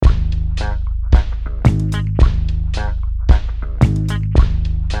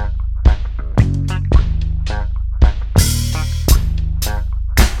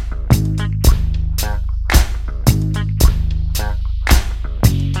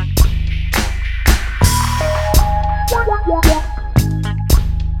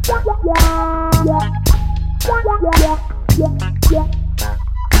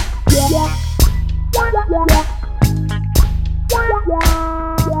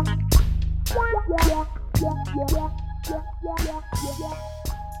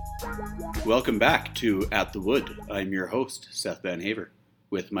Welcome back to At the Wood. I'm your host, Seth Van Haver,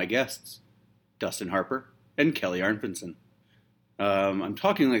 with my guests, Dustin Harper and Kelly Arnfinson. I'm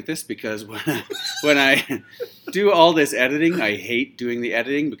talking like this because when I do all this editing, I hate doing the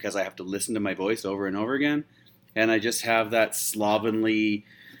editing because I have to listen to my voice over and over again, and I just have that slovenly,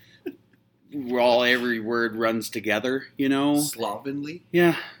 every word runs together, you know? Slovenly?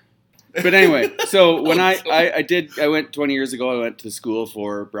 Yeah. But anyway, so when I went 20 years ago, I went to school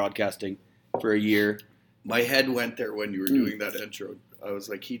for broadcasting for a year. My head went there when you were doing that intro. I was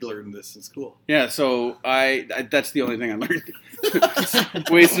like, he learned this in school. Yeah, so I that's the only thing I learned.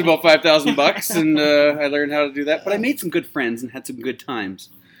 Wasted about $5,000, and I learned how to do that. But I made some good friends and had some good times.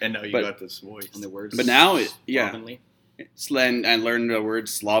 And now you got this voice. And the words. But now, slovenly. I learned the word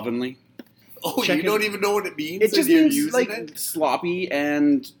slovenly. Oh, you don't even know what it means? It just means like it? sloppy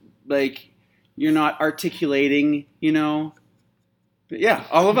and like you're not articulating, you know. But yeah,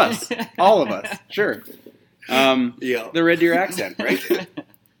 all of us, sure. Yeah, the Red Deer accent, right?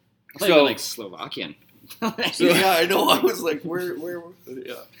 So like Slovakian. Yeah, I know. I was like, where?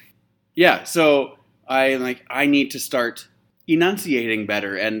 Yeah. Yeah. So I need to start enunciating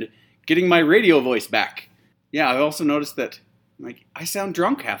better and getting my radio voice back. Yeah, I also noticed that I sound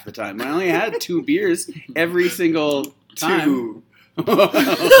drunk half the time. I only had 2 beers every single time. 2.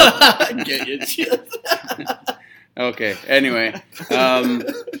 Get your shit. Okay. Anyway, I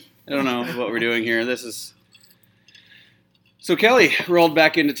don't know what we're doing here. So Kelly rolled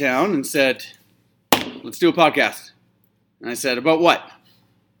back into town and said, "Let's do a podcast." And I said, "About what?"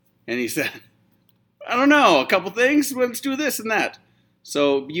 And he said, "I don't know, a couple things. Let's do this and that."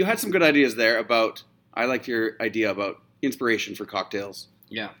 So you had some good ideas there about. I liked your idea about inspiration for cocktails.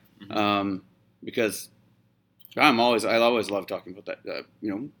 Yeah. Mm-hmm. Because I always love talking about that.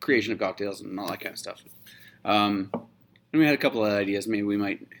 Creation of cocktails and all that kind of stuff. And we had a couple of ideas. Maybe we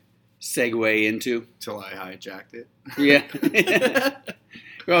might segue into. Till I hijacked it. Yeah.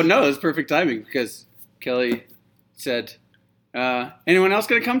 Well, no, it was perfect timing because Kelly said, "Anyone else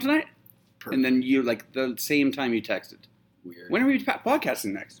going to come tonight?" Perfect. And then you, the same time you texted. Weird. When are we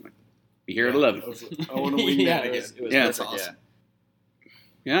podcasting next? Be here at 11. I want to wing that again. It was That's awesome.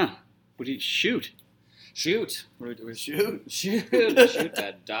 Yeah. What do you shoot? Shoot. Shoot.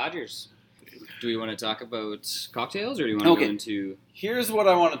 At Dodgers. Do we want to talk about cocktails, or do you want to go into? Here's what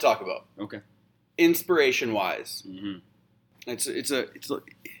I want to talk about. Okay. Inspiration wise, Mm-hmm. it's a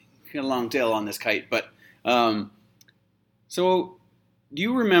long tail on this kite, but so do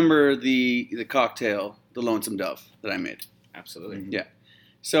you remember the cocktail, the Lonesome Dove that I made? Absolutely. Mm-hmm. Yeah.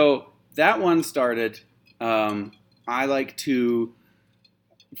 So that one started. I like to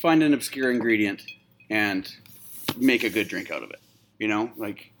find an obscure ingredient and make a good drink out of it. You know,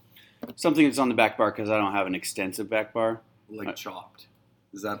 something that's on the back bar because I don't have an extensive back bar. Like Chopped.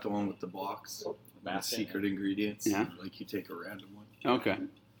 Is that the one with the box? Basket, secret ingredients? Yeah. Like you take a random one? Okay.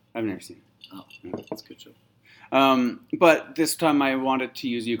 I've never seen it. Oh, that's a good show. But this time I wanted to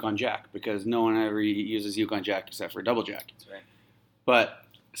use Yukon Jack because no one ever uses Yukon Jack except for Double Jack. That's right. But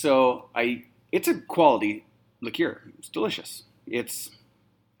so it's a quality liqueur. It's delicious. It's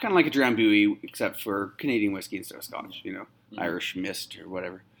kind of like a Drambuie except for Canadian whiskey instead of Scotch. You know, Irish mist or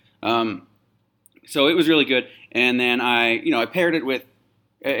whatever. So it was really good. And then I paired it with.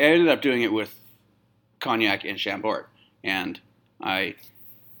 I ended up doing it with cognac and Chambord, and I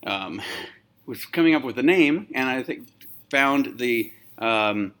was coming up with a name, and I think found the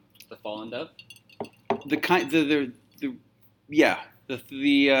Fallen Dove. The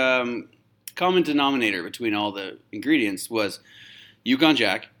common denominator between all the ingredients was Yukon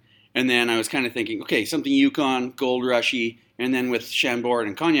Jack, and then I was kind of thinking, okay, something Yukon, Gold Rushy, and then with Chambord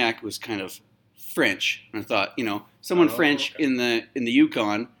and cognac was kind of French. And I thought, someone French in the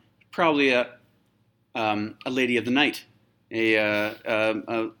Yukon, probably a lady of the night,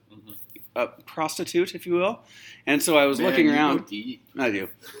 a prostitute, if you will. And so I was looking around. I do.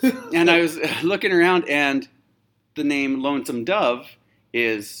 And I was looking around, and the name Lonesome Dove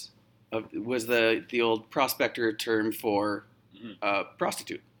was the old prospector term for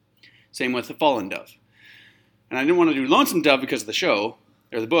prostitute. Same with the Fallen Dove. And I didn't want to do Lonesome Dove because of the show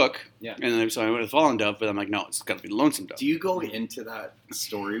or the book. Yeah. And then so I went with Fallen Dove, but I'm like, no, it's got to be Lonesome Dove. Do you go into that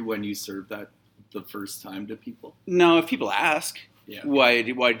story when you serve that the first time to people? No, if people ask, yeah. why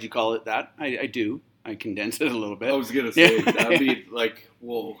did you call it that? I do. I condense it a little bit. I was gonna say that'd be like,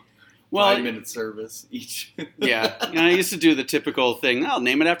 whoa. Well, 5-minute service each. Yeah. I used to do the typical thing, I'll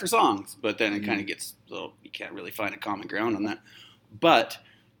name it after songs, but then it kind of gets a little, you can't really find a common ground on that. But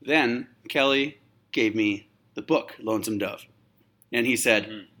then Kelly gave me the book, Lonesome Dove. And he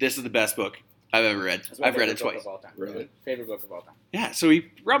said, this is the best book I've ever read. That's my I've read it favorite book twice. of all time. Really? Favorite book of all time. Yeah, so he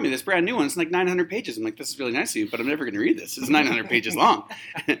brought me this brand new one. It's like 900 pages. I'm like, this is really nice of you, but I'm never going to read this. It's 900 pages long.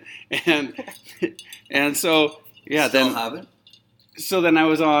 and so, yeah, Still haven't? So then I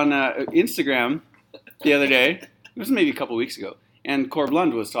was on Instagram the other day. It was maybe a couple weeks ago. And Corb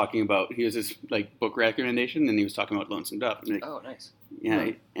Lund was talking about, he was his like book recommendation, and he was talking about Lonesome Dove. And like, Oh, nice.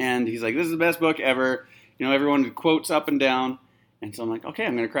 yeah, and he's like, this is the best book ever. You know, everyone quotes up and down. And so I'm like, okay,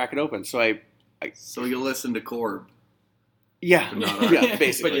 I'm going to crack it open. So So you'll listen to Corb. yeah, No, yeah,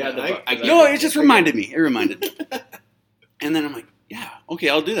 basically. But you had the book. No, it just reminded me. It reminded me. And then I'm like, yeah, okay,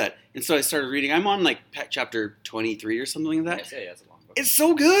 I'll do that. And so I started reading. I'm on like chapter 23 or something like that. Yeah, that's a long book. It's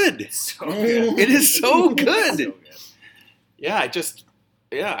so good. So good. It is so good. So good. Yeah,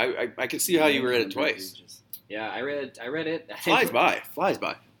 I can see how you read it twice. Yeah, I read it. Flies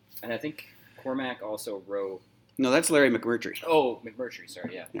by. And I think Cormac also wrote. No, that's Larry McMurtry. Oh, McMurtry.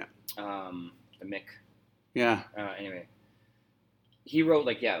 Sorry, yeah. Yeah. The Mick. Yeah. Anyway, he wrote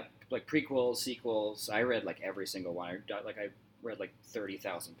like prequels, sequels. I read like every single one. I read like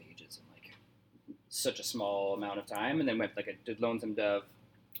 30,000 pages in like such a small amount of time, and then went I did Lonesome Dove.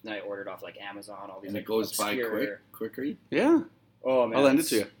 Then I ordered off like Amazon all these. And like, it goes obscure, by quick read? Yeah. Oh man, I'll lend it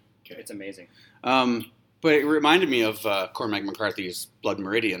to you. It's amazing. But it reminded me of Cormac McCarthy's Blood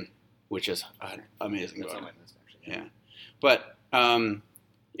Meridian, which is an amazing That's book. on my list actually. Yeah, but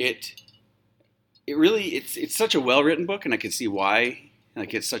it really it's such a well written book, and I can see why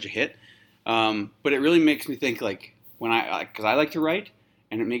like it's such a hit. But it really makes me think like when because I like to write,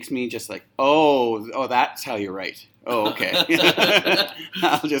 and it makes me just like oh that's how you write. Oh okay,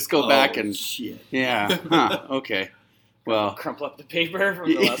 I'll just go back and shit. yeah okay. Well, Crumple up the paper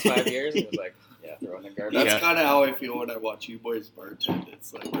from the last 5 years and was like, yeah, throw it in the garbage. That's Yeah. kind of how I feel when I watch you boys bartend.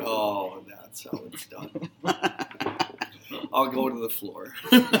 It's like, oh, that's how it's done. I'll go to the floor.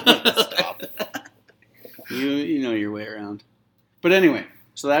 Stop. You know your way around. But anyway,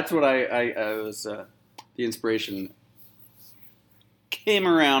 so that's what I was. The inspiration came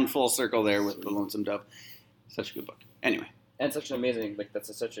around full circle there with the Lonesome Dove. Such a good book. Anyway, And such an amazing, like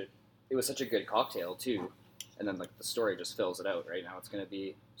it was such a good cocktail too. And then like the story just fills it out. Right now, it's going to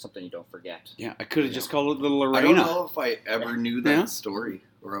be something you don't forget. yeah, I could have just called it the I Lorena. don't know if I ever knew that Yeah. story,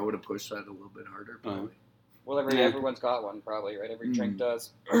 or I would have pushed that a little bit harder. Probably. Well, Yeah. everyone's got one probably, right? Every drink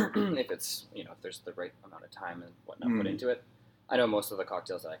does. If it's if there's the right amount of time and whatnot put into it. I know most of the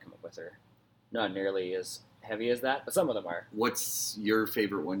cocktails that I come up with are not nearly as heavy as that, but some of them are. What's your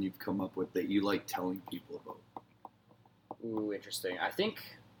favorite one you've come up with that you like telling people about? Ooh, interesting. I think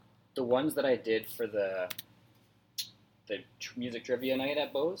the ones that I did for the music trivia night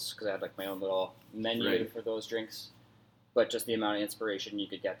at Bose, because I had like my own little menu Right. for those drinks, but just the amount of inspiration you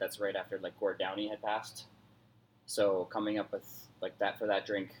could get, that's right after like Gord Downey had passed. So coming up with like that for that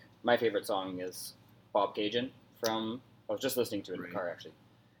drink, my favorite song is Bob Cajun from, I was just listening to it in Right. the car actually.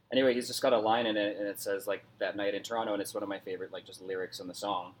 Anyway, he's just got a line in it and it says like that night in Toronto, and it's one of my favorite like just lyrics in the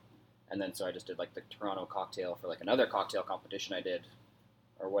song. And then so I just did like the Toronto cocktail for like another cocktail competition I did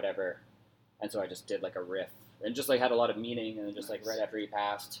or whatever. And so I just did like a riff and just like had a lot of meaning, and then just like right after he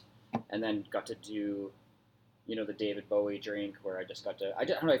passed, and then got to do, the David Bowie drink where I just got to, I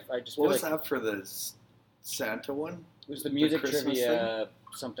don't know, I just What feel was like that for the Santa one? it was the music Christmas trivia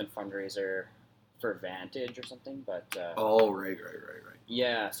something fundraiser for Vantage or something, but Oh, right.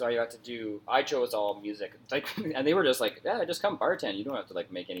 yeah, so I got to do. I chose all music, like, and they were just like, "Yeah, just come bartend. You don't have to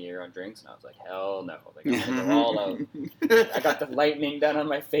like make any of your own drinks." And I was like, "Hell no!" Like, I'm gonna go all out. I got the lightning done on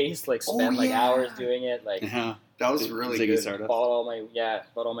my face. Like, spent like yeah. hours doing it. Like, Yeah. That was really Ziggy good. Stardust.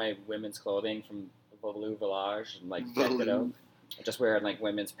 bought all my women's clothing from Velu Village and like decked it out. I just wearing like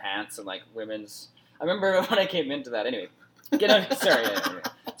women's pants and like women's. I remember when I came into that. Anyway, sorry. Anyway.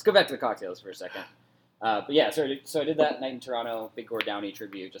 Let's go back to the cocktails for a second. But yeah, so I did that night in Toronto, Big Gord Downey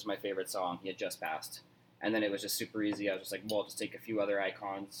tribute, just my favorite song. He had just passed. And then it was just super easy. I was just like, well, I'll just take a few other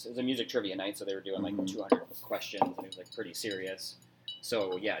icons. It was a music trivia night, so they were doing like 200 questions, and it was like pretty serious.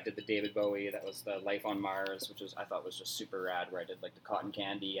 So yeah, I did the David Bowie. That was the Life on Mars, which I thought was just super rad. Where I did like the cotton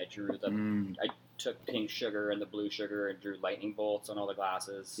candy. I drew I took pink sugar and the blue sugar and drew lightning bolts on all the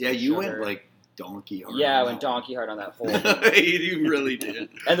glasses. Yeah, and you sugar. went like donkey hard. Yeah, I on went that one. donkey hard on that whole thing. You really did.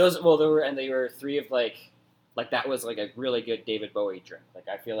 And they were three of like that was like a really good David Bowie drink. Like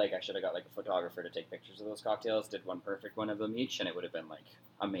I feel like I should have got like a photographer to take pictures of those cocktails, did one perfect one of them each, and it would have been like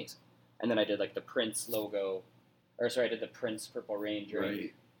amazing. And then I did like the Prince logo, I did the Prince Purple Rain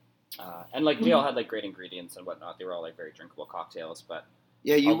drink. Right. And like they all had like great ingredients and whatnot. They were all like very drinkable cocktails, but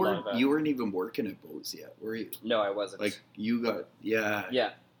Yeah, A you lot of weren't even working at Bose yet, were you? no, I wasn't. Like you got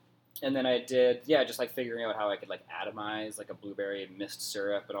yeah. And then I did, just like figuring out how I could like atomize like a blueberry mist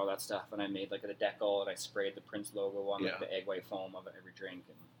syrup and all that stuff. And I made like a decal and I sprayed the Prince logo on like, the egg white foam of every drink.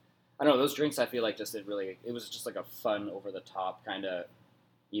 And I don't know, those drinks I feel like it was just like a fun over the top kind of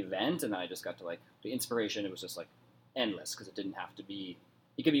event. And then I just got to like, the inspiration, it was just like endless because it didn't have to be,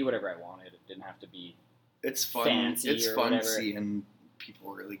 it could be whatever I wanted. It didn't have to be It's fun. fancy It's or fun whatever. seeing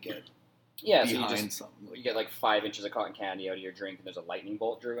people really get Yeah, so behind something. you get like 5 inches of cotton candy out of your drink, and there's a lightning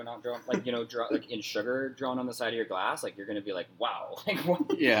bolt drawn, like like in sugar drawn on the side of your glass. Like you're gonna be like, wow, like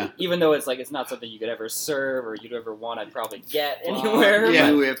what? Yeah. Even though it's like it's not something you could ever serve or you'd ever want, I'd probably get anywhere.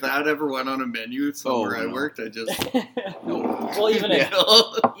 Yeah. If that ever went on a menu somewhere I no. worked, I just Well, even Yeah.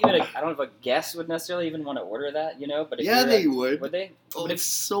 I don't know if a guest would necessarily even want to order that, But if yeah, you're they would. would they? Oh, But it's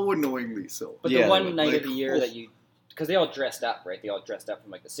so annoyingly so. But Yeah, the one night like, of the year that you, because they all dressed up, right? They all dressed up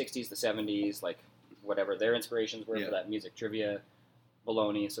from like the 60s, the 70s, like whatever their inspirations were Yeah. for that music trivia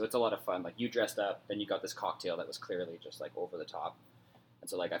baloney. So it's a lot of fun. Like you dressed up, then you got this cocktail that was clearly just like over the top. And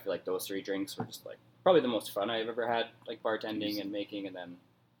so like I feel like those 3 drinks were just like probably the most fun I've ever had, like bartending and making. And then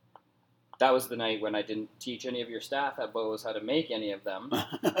that was the night when I didn't teach any of your staff at Bose how to make any of them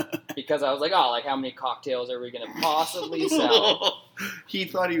because I was like, oh, like how many cocktails are we going to possibly sell? He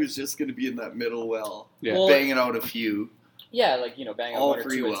thought he was just going to be in that middle well, Yeah. Well, banging out a few. Yeah, like, bang on All one or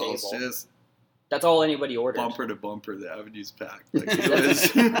 3 two a wells, table. just That's all anybody ordered. bumper to bumper, the avenue's packed. Like, it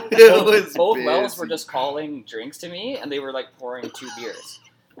Both- was Both busy. wells were just calling drinks to me, and they were like pouring 2 beers,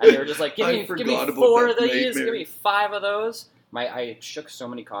 and they were just like, "Give I me forgot about 4 of that these, nightmare. give me 5 of those." I shook so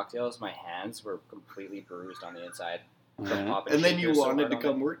many cocktails, my hands were completely bruised on the inside from Yeah. popping. And then you shakers so wanted hard to on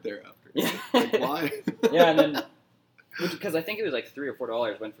come them. work there after. Yeah. Like, why? Yeah, and then because I think it was like $3 or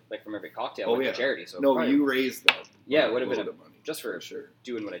 $4 went from every cocktail Oh, went yeah. to charity. So No, probably you raised that. Yeah, it would have been load a- of money. just for sure.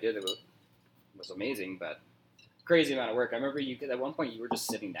 doing what I did. It was amazing, but crazy amount of work. I remember at one point you were just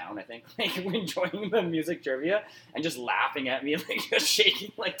sitting down, I think, like enjoying the music trivia and just laughing at me, like just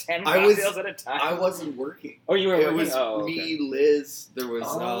shaking like 10 I was- cocktails at a time. I wasn't working. Oh, you were It working? was Oh, okay. me, Liz. There was.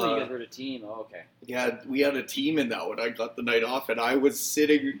 Oh, you guys were a team. Oh, okay. Yeah, we had a team in that one. I got the night off, and I was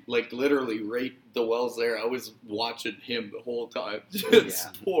sitting like literally right the wells there. I was watching him the whole time. Just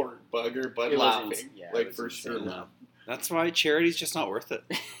Yeah. poor bugger, but It was laughing, yeah, it like was for insane. sure. No. That's why charity's just not worth it.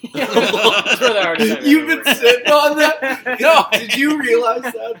 That's where the hardest I've You've ever been worked. sitting on that. No, did you realize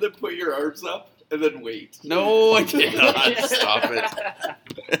that? Then put your arms up and then wait. No, I did not. Stop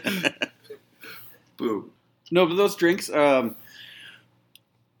it. Boom. No, but those drinks, for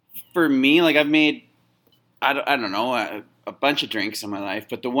me, like I've made, I don't know, a bunch of drinks in my life,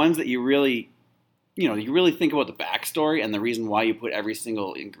 but the ones that you really think about the backstory and the reason why you put every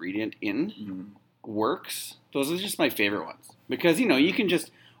single ingredient in works. Those are just my favorite ones because you can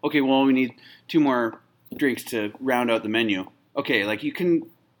just we need 2 more drinks to round out the menu. Okay, like you can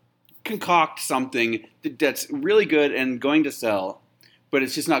concoct something that's really good and going to sell, but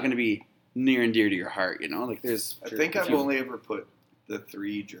it's just not going to be near and dear to your heart. Like there's. I think I've only ever put the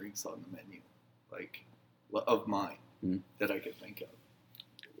 3 drinks on the menu, like of mine that I could think of.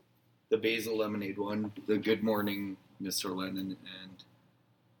 The basil lemonade one, the Good Morning Mr. Lennon, and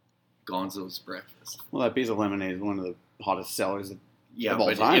Gonzo's breakfast. Well, that basil lemonade is one of the hottest sellers. Yeah, Of all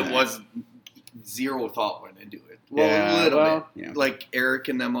but time, it eh? was zero thought went into it. Well, a little bit. Yeah. Like Eric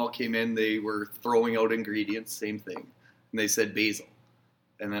and them all came in, they were throwing out ingredients, same thing, and they said basil,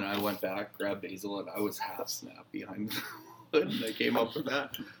 and then I went back, grabbed basil, and I was half snapped behind the hood, and I came up with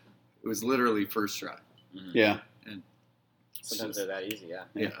that. It was literally first try. Yeah. Sometimes they're that easy, yeah.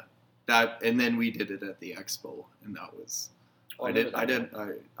 Yeah, that, and then we did it at the expo, and that was. Oh, I remember did.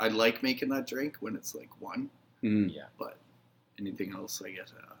 that I like making that drink when it's like 1, Mm. Yeah. but anything else, I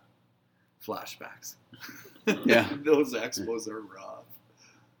get flashbacks. Yeah. Those expos are rough,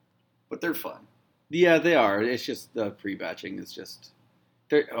 but they're fun. Yeah, they are. It's just the pre-batching is just.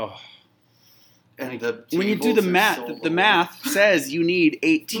 They're, And the when you do the tables are math, so the low. math says you need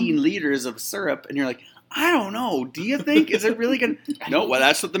 18 liters of syrup, and you're like, I don't know. Do you think is it really gonna? No, well,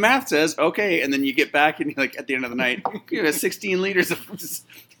 that's what the math says. Okay, and then you get back, and you're like, at the end of the night, you have 16 liters of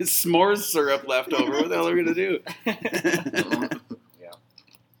s'mores syrup left over. What the hell are we gonna do? Yeah.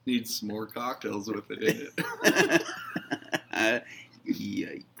 Need some more cocktails with it in it.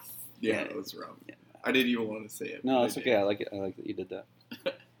 Yikes. Yeah, it was rough. I didn't even want to say it. No, but it's I okay. did. I like it. I like that you did that.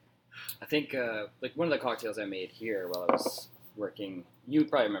 I think like one of the cocktails I made here while I was working, you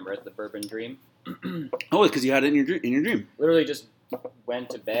probably remember it, the Bourbon Dream. Oh, it's because you had it in your dream. Literally just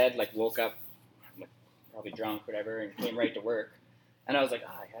went to bed, like woke up, like, probably drunk, whatever, and came right to work. And I was like,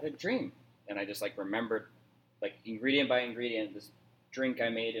 I had a dream. And I just like remembered, like ingredient by ingredient, this drink I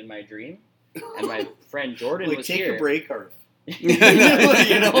made in my dream. And my friend Jordan Like, was take here. a break, Harv. Like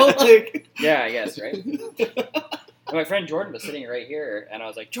Yeah, I guess, right? And my friend Jordan was sitting right here, and I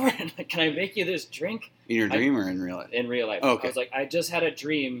was like, Jordan, can I make you this drink? In your dream or in real life? In real life. Oh, okay. I was like, I just had a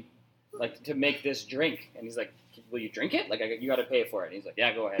dream, like, to make this drink. And he's like, will you drink it? Like, you got to pay for it. And he's like,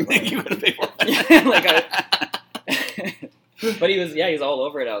 yeah, go ahead. You gotta pay for it. But he's all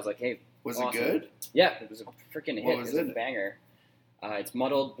over it. I was like, hey. was awesome. it good? Yeah, it was a freaking hit. What was It was in a it? banger. It's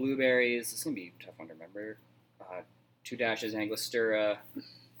muddled blueberries. It's going to be a tough one to remember. 2 dashes Angostura,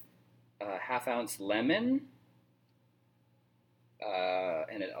 half-ounce lemon,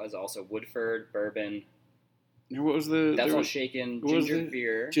 and it was also Woodford, bourbon. Now, what was the? That's there all was shaken. what was Ginger the-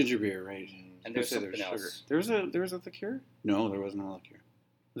 beer. ginger beer, right? And there's I was gonna something say else. There was a liqueur? No, there wasn't a liqueur.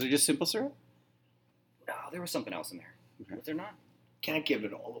 Was it just simple syrup? No, there was something else in there. Okay. Was there not? Can't give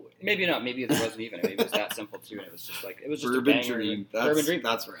it all away. Maybe not. Maybe there wasn't even. Maybe it was that simple too, and it was just Bourbon a banger. Dream. Bourbon Dream.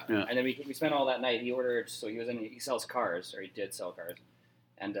 That's right. Yeah. And then we spent all that night. He ordered, so he sells cars, or he did sell cars,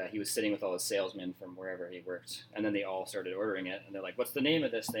 and he was sitting with all his salesmen from wherever he worked, and then they all started ordering it, and they're like, "What's the name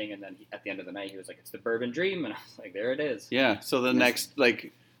of this thing?" And then at the end of the night, he was like, "It's the Bourbon Dream," and I was like, "There it is." Yeah. So the next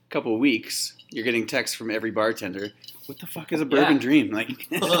couple weeks, you're getting texts from every bartender. What the fuck is a bourbon dream? Like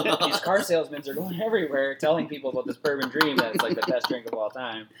These car salesmen are going everywhere telling people about this Bourbon Dream that it's like the best drink of all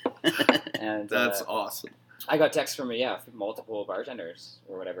time. And That's awesome. I got texts from multiple bartenders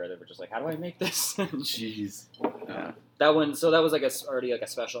or whatever. They were just like, "How do I make this?" Jeez. That one, so that was already like a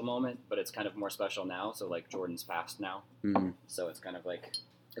special moment, but it's kind of more special now. So like Jordan's passed now, Mhm. so it's kind of like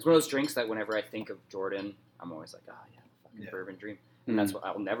it's one of those drinks that whenever I think of Jordan, I'm always like, fucking Yeah. Bourbon Dream, and that's what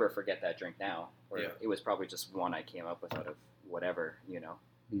I'll never forget that drink now. Or Yeah. it was probably just one I came up with out of whatever,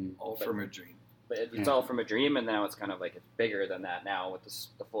 All from a dream. But it's Yeah. all from a dream, and now it's kind of like it's bigger than that now with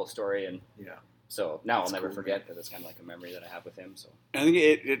the full story, and Yeah. so now That's I'll never cool, forget because it's kind of like a memory that I have with him. So I think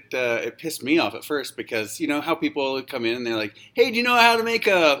it pissed me off at first because you know how people come in and they're like, "Hey, do you know how to make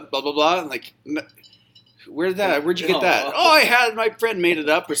a blah blah blah?" And like, where'd you get that? Oh, I had my friend made it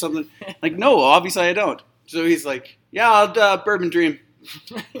up or something. Like, no, obviously I don't. So he's like, "Yeah, I'll Bourbon Dream."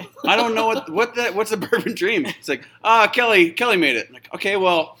 I don't know what's a Bourbon Dream. It's like, Kelly made it. I'm like, okay,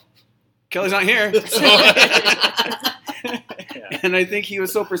 well, Kelly's not here. So. yeah. And I think he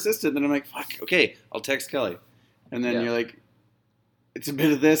was so persistent that I'm like, fuck, okay, I'll text Kelly. And then Yeah. you're like, it's a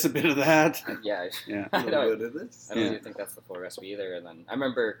bit of this, a bit of that. yeah, Yeah. I A don't, little bit of this. I don't Yeah. even think that's the full recipe either. And then I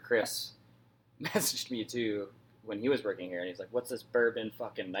remember Chris messaged me too when he was working here, and he's like, "What's this bourbon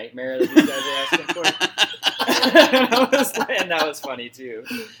fucking nightmare that you guys are asking for?" And that was funny too.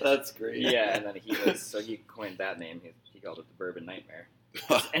 That's great. Yeah, and then he coined that name. He called it the Bourbon Nightmare.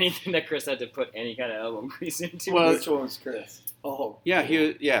 Anything that Chris had to put any kind of elbow grease into. Well, Which one was Chris? Oh, Yeah,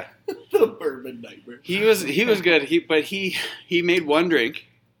 the Bourbon Nightmare. he was good. He made one drink.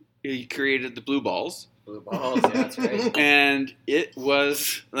 He created the Blue Balls, Blue balls, yeah, that's right. and it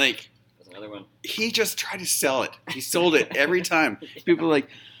was like That's another one. he just tried to sell it. He sold it every time. People were like,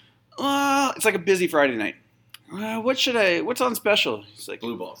 it's like a busy Friday night. What's on special? He's like,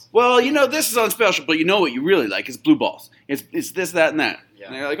 Blue balls. well, this is on special, but you know what you really like is Blue Balls. It's this, that, and that. Yeah.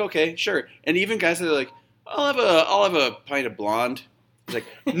 And they're like, okay, sure. And even guys that are like, I'll have a pint of blonde. He's like,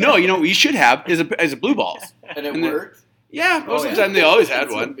 no, what you should have is a Blue Balls. And it And then- worked. Yeah, most Oh, of the yeah. time they always had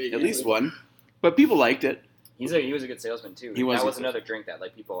That's one, amazing. at least one. But people liked it. He was a good salesman too. He was That a was good another drink that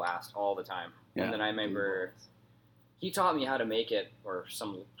like people asked all the time. Yeah. And then I remember he taught me how to make it, or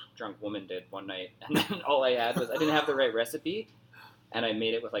some drunk woman did one night. And then all I had was I didn't have the right recipe, and I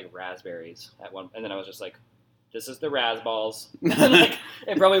made it with like raspberries at one. And then I was just like, "This is the Razballs." And, like,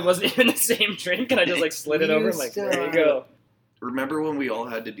 it probably wasn't even the same drink, and I just like slid it over. I'm like, there you go. Remember when we all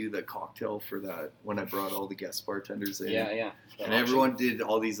had to do the cocktail for that? When I brought all the guest bartenders in. Yeah. And everyone did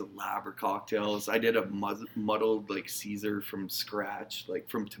all these elaborate cocktails. I did a muddled like Caesar from scratch, like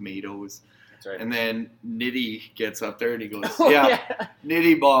from tomatoes. That's right. And then Nitty gets up there and he goes, Oh, yeah,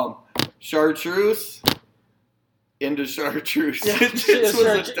 Nitty bomb, chartreuse into chartreuse. Yeah, This was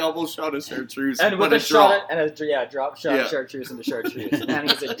chartreuse. a double shot of chartreuse, And with but a shot drop. and a drop shot Yeah. of chartreuse into chartreuse. Man,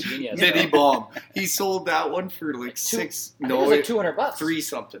 he's a genius. Nitty bomb. He sold that one for like Two- six. I think it No, was like $200. three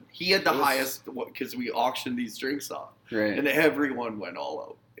something. He had the It was- highest because we auctioned these drinks off, Right. and everyone went all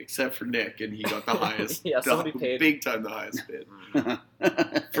out except for Nick, and he got the highest. Yeah, somebody paid. big time the highest bid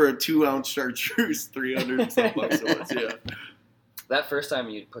for a 2-ounce chartreuse, 300 some bucks it was. Yeah, That first time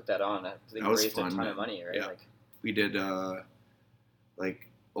you put that on, I think That was raised fun, a ton man. of money, right? Yeah. Like, we did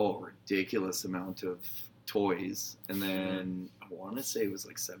ridiculous amount of toys, and then I want to say it was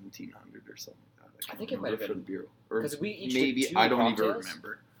like 1,700 or something like that. I think it might have for been- the bureau, or 'cause we each did maybe 2 I don't even cocktails.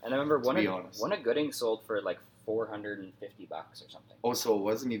 remember. and I remember To be honest. one of Gooding sold for like $450 or something. Oh, so it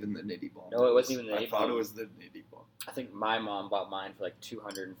wasn't even the Nitty Bomb. No, it wasn't even the I Nitty thought Bomb. it was the Nitty Bomb. I think my mom bought mine for like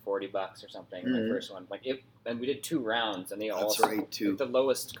 $240 or something. Mhm. The first one, like it, and we did 2 rounds, and they all. That's right, too. Like, the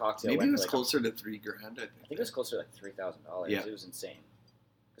lowest cocktail. Maybe went it was for, like, closer to $3,000. I think it was closer to like $3,000. Yeah. It was insane.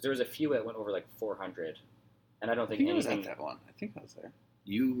 Because there was a few that went over like 400, and I don't I think think I was anything. at that one. I think I was there.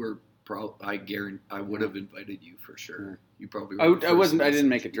 You were I guarantee I would have invited you for sure. You probably. I were the first wasn't. I person. didn't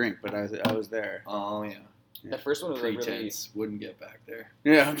make a drink, but I was there. Oh yeah. The first one was like really. Pretense wouldn't get back there.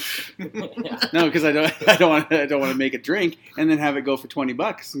 Yeah. Yeah. No, because I don't want to make a drink and then have it go for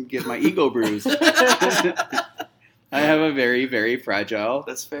 $20 and get my ego bruised. I have a very, very fragile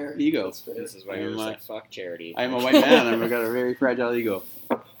That's fair. ego. That's fair. This is why I'm you're just like- like fuck charity. I'm a white man. I've got a very fragile ego.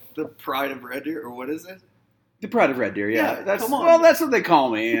 The pride of Red Deer, or what is it? The pride of Red Deer. Yeah, Yeah, that's come on. well. That's what they call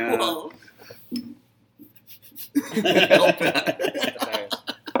me. Well.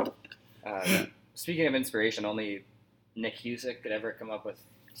 Speaking of inspiration, only Nick Husick could ever come up with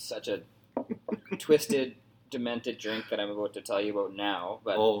such a twisted, demented drink that I'm about to tell you about now.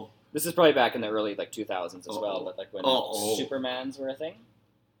 But Oh, this is probably back in the early 2000s as well. Oh. But like when Oh. Supermans were a thing,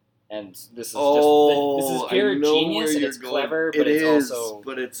 and this is oh, this is pure I know genius where and you're it's going. clever, but It it's is, also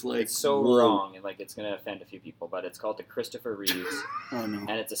but it's like it's so whoa. wrong and like it's gonna offend a few people. But it's called the Christopher Reeves, Oh no.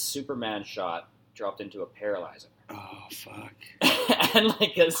 and it's a Superman shot dropped into a paralyzer. Oh fuck. And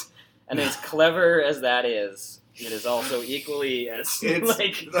like as clever as that is, it is also equally as It's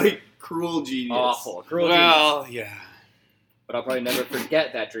like cruel genius. awful, cruel genius. Well, yeah. But I'll probably never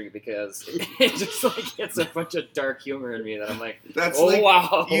forget that drink because it just like hits a bunch of dark humor in me that I'm like, That's oh like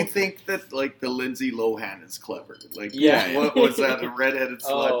wow. you think that like the Lindsay Lohan is clever. Like Yeah. what was that? A redheaded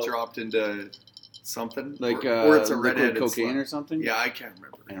slut Oh. dropped into something? Like or it's a liquid redheaded cocaine slut. or something. Yeah, I can't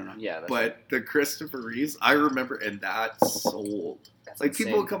remember. I don't know. Yeah, that's, But the Christopher Reeves, I remember, and that sold. that's Like insane.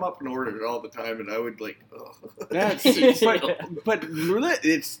 people would come up and order it all the time, and I would like, ugh. That's but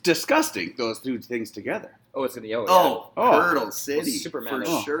it's disgusting. Those two things together. Oh, it's gonna be oh, Oh. Hurdle Well, City Superman for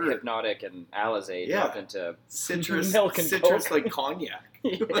is sure. Hypnotic and Alizé Yeah. dropped into Citrus, Milk and citrus Coke. like cognac.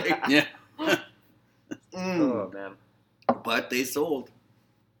 yeah. Like, Yeah. Oh man, But they sold.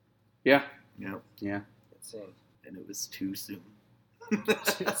 Yeah. Yeah, insane. and it was too soon.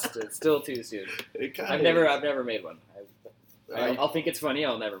 It's still too soon. It kinda I've never made one. I- I'll think it's funny.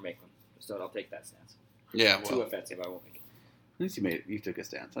 I'll never make one. So I'll take that stance. Yeah. Too Well, offensive. I won't make it. at least you made it. You took a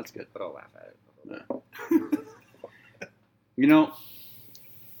stance. That's good. But I'll laugh at it. You know,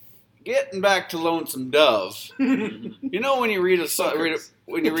 getting back to Lonesome Dove. You know when you read a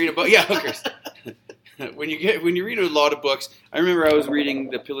book, yeah, hookers. when you read a lot of books, I remember I was reading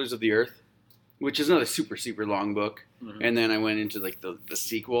The Pillars of the Earth, which is another super super long book, Mhm. and then I went into like the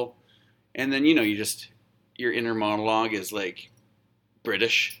sequel, and then your inner monologue is like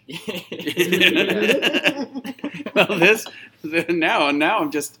British. Well, now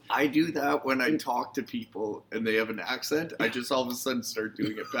I'm just I do that when I talk to people and they have an accent. I just all of a sudden start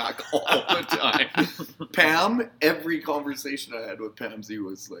doing it back all the time. Pam, every conversation I had with Pam Z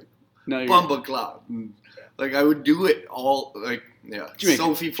was like, no. Bumba Cloud. Like, I would do it all, like, yeah. Jamaican.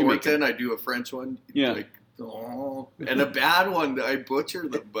 Sophie Jamaican. Fortin, I do a French one. Yeah. Like, oh. And a bad one, I butcher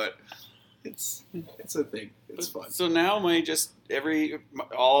them, but it's a thing. It's fun. So now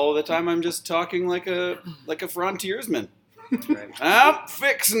all the time I'm just talking like a frontiersman. Right. I'm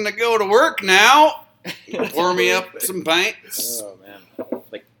fixing to go to work now. Pour me up some pints. Oh man,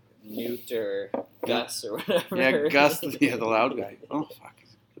 like Newt or Gus or whatever. Yeah, Gus, the loud guy. Oh fuck,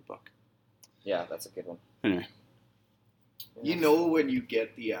 it's a good book. Yeah, that's a good one. Anyway, You know when you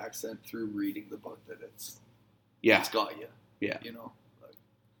get the accent through reading the book that it's got you. Yeah. You know? Like,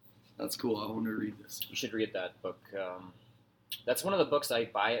 that's cool. I want to read this. You should read that book. That's one of the books I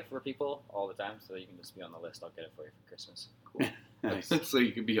buy it for people all the time, so you can just be on the list. I'll get it for you for Christmas. nice. So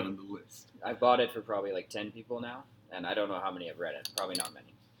you can be on the list. I bought it for probably like 10 people now, and I don't know how many have read it. Probably not many.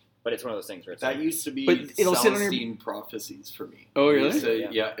 But it's one of those things where it's That like, used to be But it'll sit on your- Celestine Prophecies for me. Oh, really? I used to- Yeah.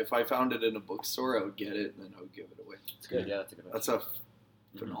 yeah, if I found it in a bookstore, I would get it and then I would give it away. it's good. Yeah, that's a good one. That's a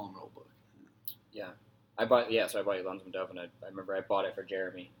phenomenal book. I bought Lonesome Dove, and I remember I bought it for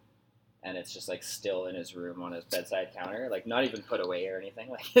Jeremy, and it's just like still in his room on his bedside counter, like not even put away or anything.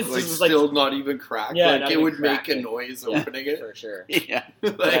 Like it's Like just still not even cracked. Yeah, like not it even would make cracked. a noise Yeah. opening it. for sure. Yeah.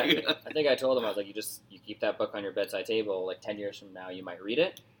 Like, I think I told him I was like, you keep that book on your bedside table. Like 10 years from now, you might read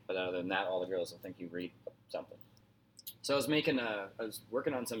it, but other than that, all the girls will think you read something. So I was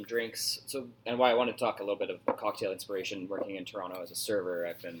working on some drinks. So and why I wanted to talk a little bit of cocktail inspiration. Working in Toronto as a server,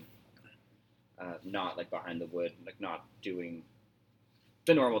 I've been not like behind the wood, like not doing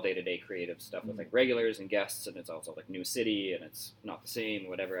the normal day-to-day creative stuff with like regulars and guests, and it's also like new city and it's not the same,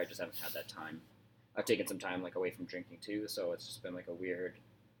 whatever. I just haven't had that time. I've taken some time like away from drinking too, so it's just been like a weird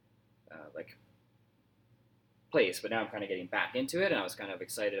like place, but now I'm kind of getting back into it, and I was kind of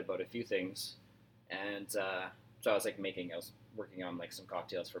excited about a few things, and so I was working on like some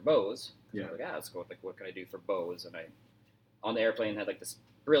cocktails for Bose. Yeah. I was like, let's go with like what can I do for Bose, and I on the airplane had like this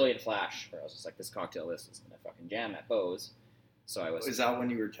brilliant flash where I was just like, this cocktail list is gonna fucking jam at Bose. So I was. Is that when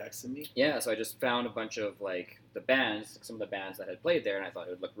you were texting me? Yeah, so I just found a bunch of like the bands, some of the bands that had played there, and I thought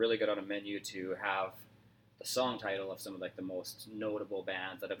it would look really good on a menu to have the song title of some of like the most notable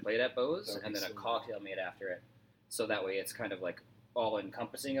bands that have played at Bose, That'd and be then so a cocktail made after it. So that way it's kind of like all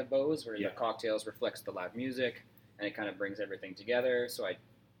encompassing of Bose, where Yeah. the cocktails reflects the live music, and it kind of brings everything together. So I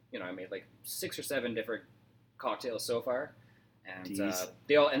made like 6 or 7 different cocktails so far, and Decent.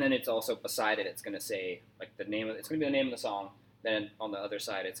 and then it's also beside it. It's going to say like it's going to be the name of the song. Then on the other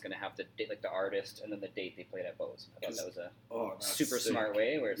side, it's going to have the date, like the artist, and then the date they played at Bose. I thought that was a That's super sick. smart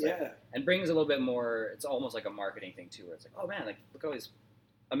way where it's like, and brings a little bit more. It's almost like a marketing thing too, where it's like, oh man, like look at all these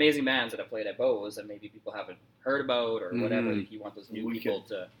amazing bands that have played at Bose that maybe people haven't heard about or whatever. Like, you want those new people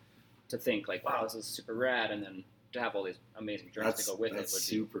to think like, wow, this is super rad, and then to have all these amazing drinks to go with it would That's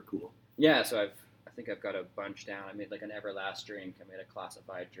be super cool. yeah. So I think I've got a bunch down. I made like an Everlast drink. I made a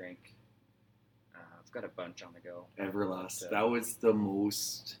classified drink. I've got a bunch on the go. Everlast. That was the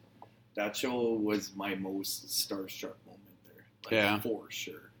most. That show was my most starstruck moment there. Like, Yeah. for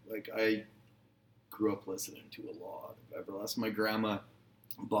sure. Like I grew up listening to a lot of Everlast. My grandma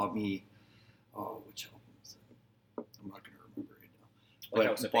bought me. Oh, which album was it? I'm not gonna remember right now. Like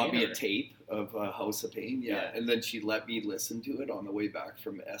House But of bought Pain, me or- a tape of House of Pain. Yeah, and then she let me listen to it on the way back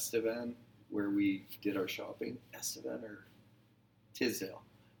from Estevan, where we did our shopping. Estevan or Tisdale.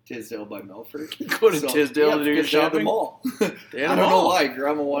 Tisdale by Melford. Go to Tisdale to do your because they had the shopping? mall. They had I a don't know mall. why.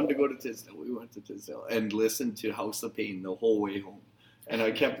 Grandma wanted to go to Tisdale. We went to Tisdale and listened to House of Pain the whole way home. And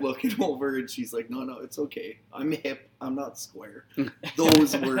I kept looking over, and she's like, no, it's okay. I'm hip. I'm not square.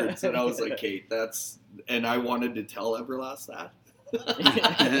 Those words. And I was like, Kate, that's... And I wanted to tell Everlast that.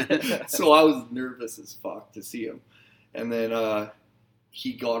 So I was nervous as fuck to see him. And then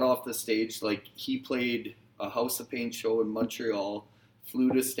he got off the stage. Like, he played a House of Pain show in Montreal,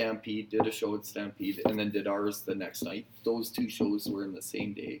 flew to Stampede, did a show at Stampede, and then did ours the next night. Those 2 shows were in the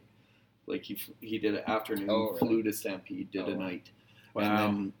same day. Like, he did an afternoon, Oh, really? flew to Stampede, did a wow. night. Wow.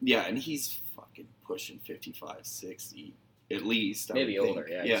 And then, and he's fucking pushing 55, 60 at least. I Maybe would older.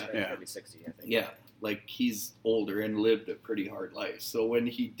 think. Yeah. Yeah. He's probably 60. I think. Yeah, like he's older and lived a pretty hard life. So when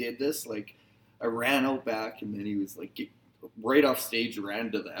he did this, like I ran out back, and then he was like right off stage, ran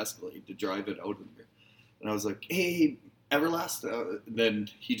to the Escalade to drive it out of there. And I was like, "Hey, Everlast." Then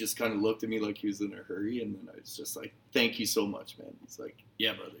he just kind of looked at me like he was in a hurry, and then I was just like, "Thank you so much, man." He's like,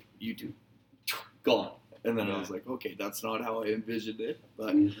 "Yeah, brother, you too." Gone. And then I was like, "Okay, that's not how I envisioned it,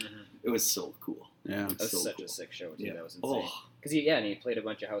 but it was so cool." Yeah. That's So such cool. a sick show too. Yeah. That was insane. Oh, Because he played a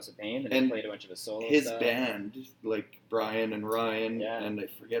bunch of House of Pain, and he And played a bunch of his solo his stuff. band, like Brian and Ryan, Yeah. and I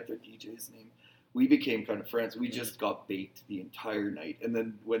forget their DJ's name. We became kind of friends. We just got baked the entire night, and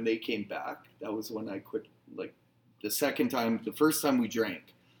then when they came back, that was when I quit. Like the first time we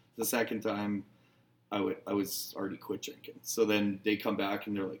drank, the second time I was already quit drinking. So then they come back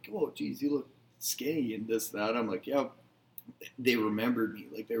and they're like, "Oh, geez, you look skinny and this that." I'm like, "Yeah." They remembered me,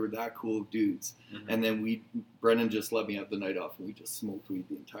 like they were that cool dudes. Mhm. And then Brennan just let me have the night off, and we just smoked weed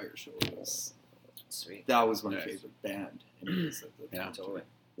the entire show. Sweet. That was my Nice. favorite band. Anyways, Yeah. Totally.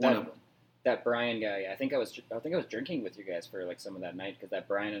 One That- of them. That Brian guy, I think I was drinking with you guys for like some of that night because that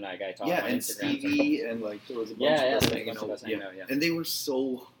Brian and I guy talked Yeah, on and Instagram. Stevie, and like there was a bunch Yeah, of yeah, us there was a hanging bunch of out. us hanging out, yeah. And they were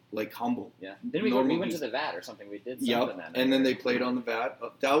so like humble. Yeah. Then we Normally- went to the VAT or something. We did something Yep. that night. And then they played on the VAT.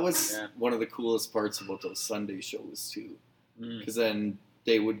 That was Yeah. one of the coolest parts about those Sunday shows too, Mm. because then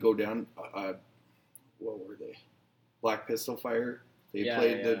they would go down. What were they? Black Pistol Fire. They Yeah,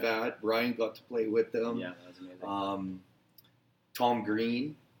 played the yeah. VAT. Brian got to play with them. Yeah, that was amazing. Tom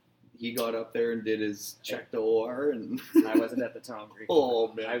Green, he got up there and did his check the OR, and I wasn't at the Tom Green.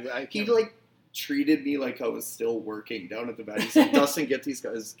 oh man, I he like treated me like I was still working down at the vat. He's like, "Dustin, get these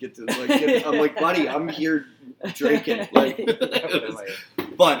guys, I'm like, "Buddy, I'm here drinking." Like,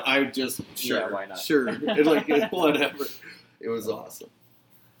 but I just sure, Yeah, why not? sure, and, like whatever. It was awesome.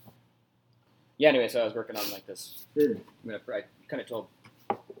 Yeah. Anyway, so I was working on like this. Hmm. I kind of told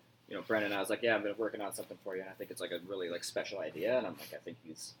Brennan, I was like, yeah, I've been working on something for you, and I think it's like a really like special idea, and I'm like, I think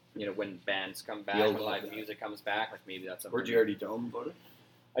he's when bands come back, You'll when love live that. music comes back, like maybe that's something. Where'd you already tell him about it?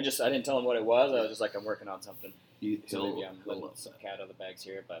 I didn't tell him what it was. I was just like, I'm working on something. So maybe I'm He'll letting love some that. cat out of the bags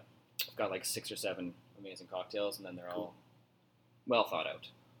here, but I've got like 6 or 7 amazing cocktails, and then they're all well thought out.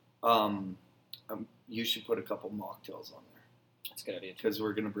 You should put a couple mocktails on there That's a good idea too. because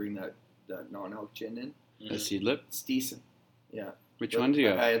we're gonna bring that non-alc gin in. The seedlip. It's decent. Yeah. Which one do you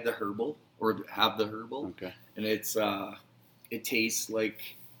I have? had the herbal. or have the herbal, Okay. and it tastes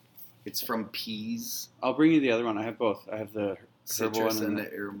like it's from peas, I'll bring you the other one. I have both. I have the herbal citrus, one and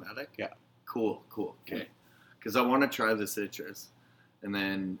the aromatic. Yeah. Cool. Okay. Because I want to try the citrus, and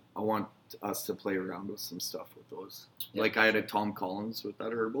then I want us to play around with some stuff with those. Yeah. Like I had a Tom Collins with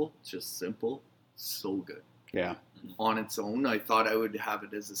that herbal. It's just simple, so good. Yeah. On its own, I thought I would have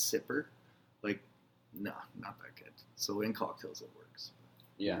it as a sipper. Like, nah, not that good. So in cocktails, it works.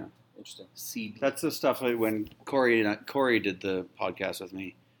 Yeah. Interesting. Seed. That's the stuff like when Corey did the podcast with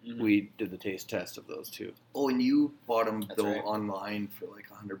me. Mhm. We did the taste test of those too. Oh, and you bought them That's though right. online for like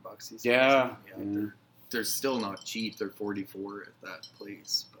 $100. You said, Yeah. wasn't it? They're still not cheap. They're 44 at that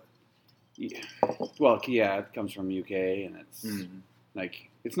place, but Yeah. Well, yeah, it comes from UK, and it's like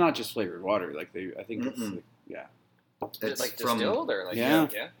it's not just flavored water. Like I think it's Mm-mm. like, yeah. Is it it's like from. distilled or like Yeah.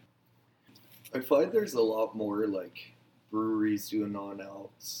 yeah? I find there's a lot more like breweries doing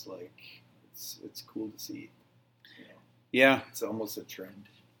non-alcs. Like it's cool to see. You know, Yeah. it's almost a trend.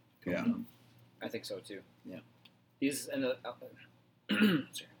 Yeah. I think so too. Yeah. These and sorry.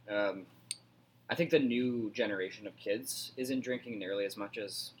 I think the new generation of kids isn't drinking nearly as much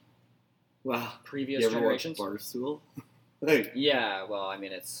as Wow. previous You ever watch generations. Barstool? Like, Yeah, well, I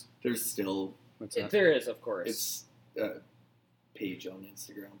mean, there's still What's that? there is, of course. it's a page on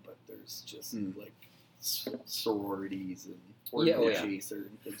Instagram, but there's just Mm. like sororities and Yeah, oh, organ yeah. chaser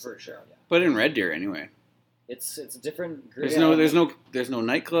and things for like sure. that. Yeah, But in Red Deer, anyway. it's a different. There's yeah. no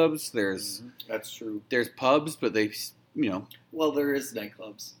nightclubs. There's Mhm. That's true. there's pubs, but they Well, there is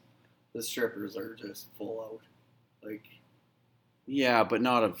nightclubs. The strippers are just full out. Like, yeah, but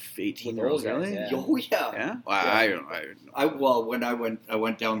not of 18-year-olds, With those really. guys, yeah. oh yeah. Yeah? Well, Yeah. I don't know. Well, when I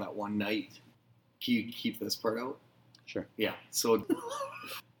went down that one night. Can you keep this part out? Sure. Yeah. So,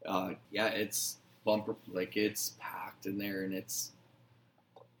 yeah, it's bumper. Like it's packed in there, and it's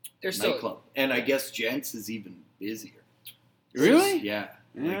There's still nightclub. And I guess Gents is even busier. Really? Yeah.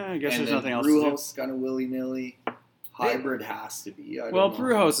 Yeah, I guess and there's then nothing else Brew to do. House kind of willy nilly. Hybrid has to be. I Well, don't know.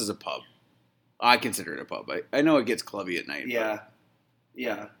 Brew House is a pub. I consider it a pub. I know it gets clubby at night. but Yeah.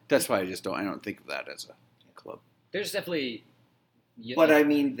 Yeah. that's why I don't think of that as a club. there's definitely. But I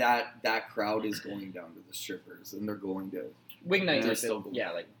mean that crowd is going down to the strippers, and they're going to. wing nights they're are still still going.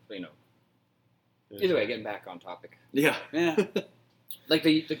 yeah, like Either way, getting back on topic. Yeah. Yeah. Like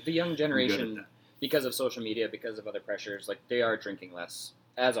the young I'm good generation, at because of social media, because of other pressures, like they are drinking less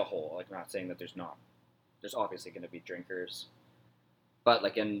as a whole. Like I'm not saying that there's not. There's obviously going to be drinkers, but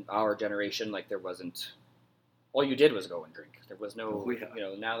like in our generation, like there wasn't. All you did was go and drink. There was no, Oh,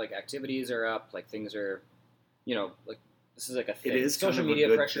 yeah. now like activities are up, like things are, like this is like a thing. is kind social of a media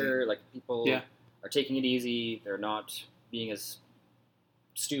good pressure. Like people Yeah. are taking it easy. They're not being as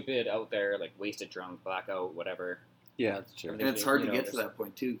stupid out there, like wasted drunk, blackout, whatever. Yeah, that's true. And it's hard to You know, get to there's- that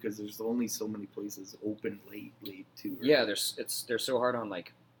point too, because there's only so many places open late too. right? Yeah, they're so hard on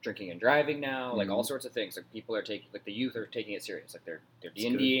like drinking and driving now, like all Mhm. sorts of things. Like people are taking, like the youth are taking it serious. Like they're It's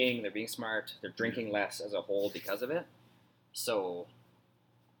D&Ding, they're being smart, they're drinking less as a whole because of it. So,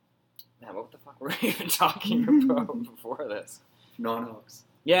 man, what the fuck were we even talking about before this? Non-alcs.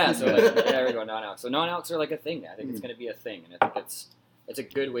 Yeah, so like, there we go, non-alcs. So non-alcs are like a thing. I think it's Mm. going to be a thing, and I think it's a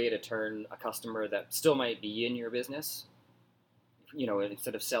good way to turn a customer that still might be in your business.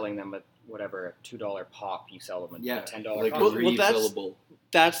 Instead of selling them at whatever a $2 pop, you sell them at Yeah, a $10 like pop. Well, that's- refillable.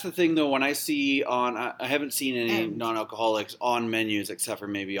 That's the thing, though. When I see I haven't seen any And- non-alcoholics on menus except for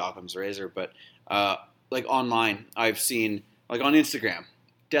maybe Occam's Razor, but like online, I've seen like on Instagram,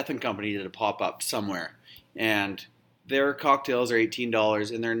 Death and Company did a pop-up somewhere, and their cocktails are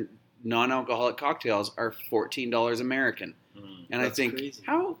 $18, and their non-alcoholic cocktails are $14 American. Mm. And That's I think, crazy.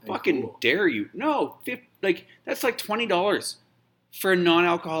 how And fucking cool. dare you? No, that's like $20 for a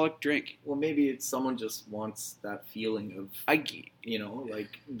non-alcoholic drink. Well, maybe it's someone just wants that feeling of,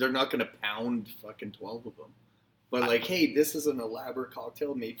 like they're not going to pound fucking 12 of them. But like, hey, this is an elaborate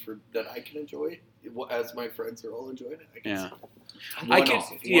cocktail made for that I can enjoy as my friends are all enjoying it. I can Yeah. see. I can-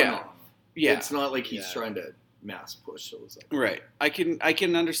 One-off, yeah. one-off. Yeah, It's not like he's Yeah. trying to mass push those. right. I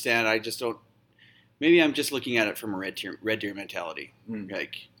can understand. I just don't. Maybe I'm just looking at it from a Red Deer mentality. Mm.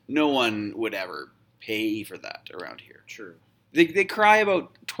 Like no one would ever pay for that around here. True. They cry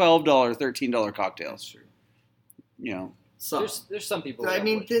about $12, $13 cocktails. That's true. You know. Some. There's some people. I that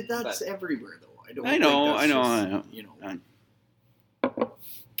mean, would, that's but- everywhere though. I know. I know. You know.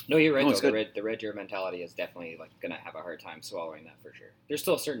 No, you're right. No, Though. it's good. The red deer mentality is definitely like gonna have a hard time swallowing that for sure. There's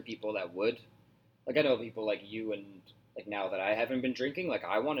still certain people that would. Like I know people like you and like now that I haven't been drinking, like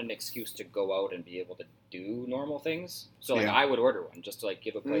I want an excuse to go out and be able to do normal things. So like Yeah. I would order one just to like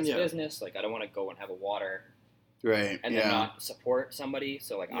give a place Yeah. business. Like I don't want to go and have a water Right. and then not support somebody.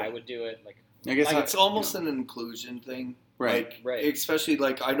 So like I would do it. Like I guess It's almost an inclusion thing. Right. Like, Right. Especially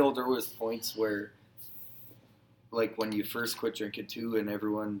like I know there was points where, like when you first quit drinking too, and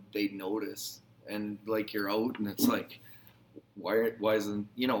everyone they notice, and like you're out, and it's like, why isn't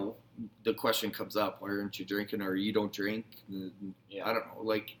the question comes up, why aren't you drinking, or you don't drink? Yeah. I don't know.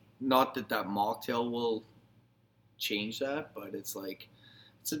 Like, not that mocktail will change that, but it's like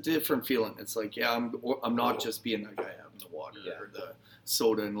it's a different feeling. It's like, yeah, I'm not just being that guy having the water or the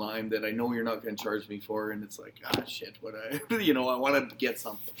soda and lime that I know you're not going to charge me for, and it's like, shit, I want to get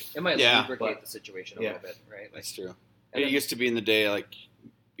something. It might lubricate the situation a little bit, right? Like, That's true. And It used to be in the day, like,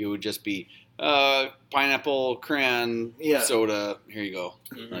 it would just be pineapple cran soda. Here you go.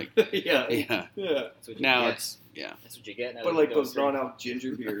 Like, yeah. That's what you Now get. it's That's what you get. Now But that like you those don't non-alc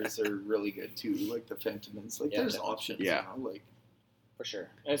ginger beers are really good too, like the Fentimans. Like there's definitely. options. Yeah. Like for sure.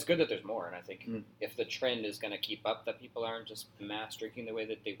 And it's good that there's more. And I think Mm. if the trend is going to keep up, that people aren't just mass drinking the way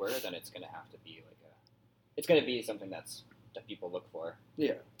that they were, then it's going to have to be it's going to be something that people look for.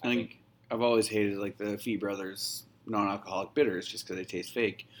 yeah. I think. I've always hated like the Fee Brothers non-alcoholic bitters just because they taste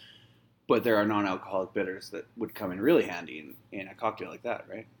fake. But there are non-alcoholic bitters that would come in really handy in a cocktail like that,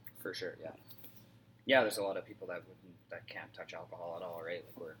 right? For sure, yeah. Yeah, there's a lot of people that can't touch alcohol at all, right?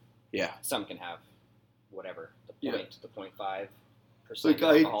 Like some can have whatever the 0.5%. Like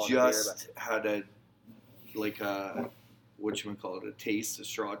alcohol I in a beer, just had a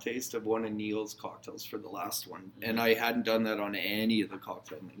straw taste of one of Neil's cocktails for the last one, and I hadn't done that on any of the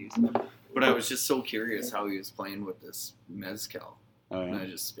cocktail menus. But I was just so curious how he was playing with this mezcal, Oh and yeah. I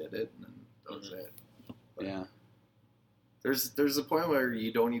just spit it, and then that was it. But Yeah. There's a point where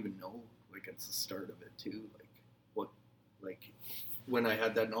you don't even know, like it's the start of it too. Like when I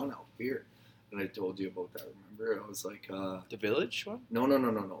had that non-alc beer, and I told you about that. Remember, I was like, The Village one?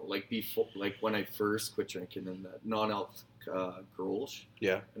 no. Like before, like when I first quit drinking and that non-alc Grolsch,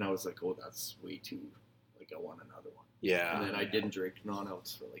 Yeah. and I was like, oh, that's way too. Like I want another one, Yeah. and then I didn't drink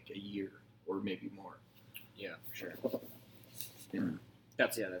non-alcs for like a year or maybe more. Yeah, for sure. Yeah.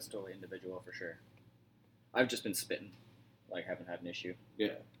 That's totally individual for sure. I've just been spitting, like haven't had an issue. Yeah,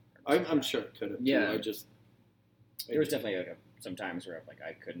 I'm sure it could have. Yeah. too. I just There was definitely some times where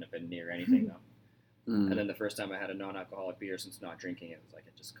I couldn't have been near anything though. Mm. And then the first time I had a non-alcoholic beer since not drinking, it was like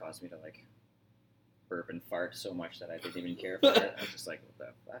it just caused me to like burp and fart so much that I didn't even care for it. I was just like, what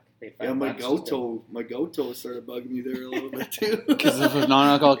the fuck? Paid $5 my just to- goto started bugging me there a little bit too. Because this was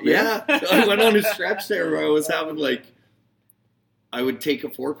non-alcoholic beer? Yeah, I went on a stretch there where I was having like, I would take a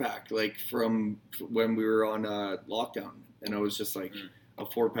 4-pack like from when we were on lockdown, and I was just like a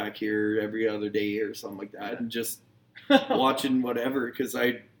 4-pack here every other day or something like that, and just watching whatever because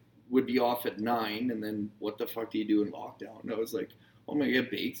I would be off at 9, and then what the fuck do you do in lockdown? And I was like, I'm gonna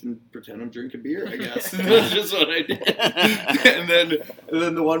get baked and pretend I'm drinking beer, I guess. That's just what I did. and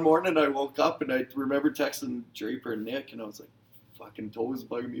then the one morning I woke up and I remember texting Draper and Nick, and I was like, fucking toes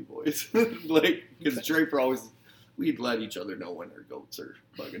bugging me, boys. Like, because Draper always, we'd let each other know when our goats are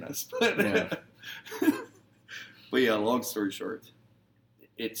bugging us. But yeah, long story short,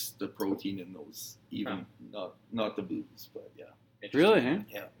 it's the protein in those, even not the booze, but yeah. Really, huh?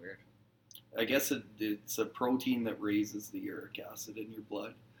 Yeah. Weird. I guess it's a protein that raises the uric acid in your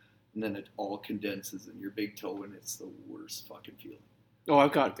blood, and then it all condenses in your big toe, and it's the worst fucking feeling. Oh,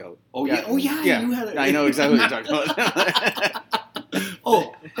 I've got goat. Oh yeah, you had it. I know exactly what you're talking about.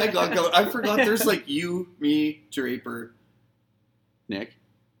 Oh, I got goat. I forgot. There's like you, me, Draper. Nick?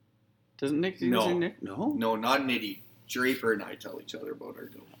 Doesn't Nick do No. Nick? No. No, not Nitty. Draper and I tell each other about our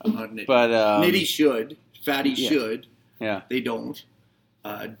goat. Not Nitty. But Nitty should. Fatty yeah. should. Yeah. They don't.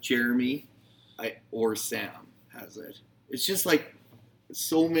 Jeremy or Sam has it. It's just like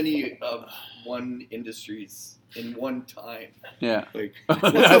so many of one industries in one time. Yeah. Like, what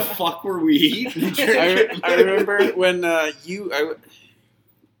the fuck were we eating? I remember when I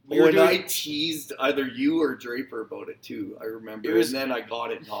teased either you or Draper about it too. I remember, It was- and then I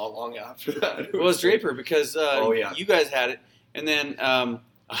got it not long after that. It was Draper because you guys had it, and then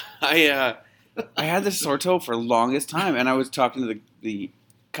I had this sore toe for the longest time, and I was talking to the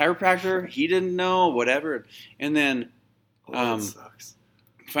chiropractor. He didn't know, whatever, and then that sucks.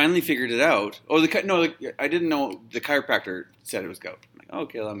 finally figured it out. Oh, I didn't know. The chiropractor said it was gout. I'm like,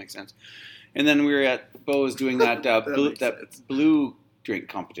 okay, that makes sense. And then we were at Bo's doing that blue drink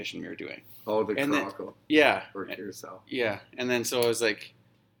competition we were doing. Oh, the and then- Croco Yeah, or Curacao. yeah. And then so I was like,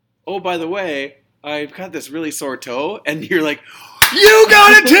 oh, by the way, I've got this really sore toe, and you're like, you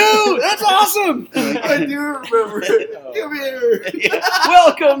got it too! That's awesome! I do remember it. Come here. Yeah.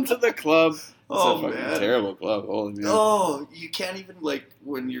 Welcome to the club. Oh, a fucking man. terrible glove. Holy man. Oh, you can't even, like,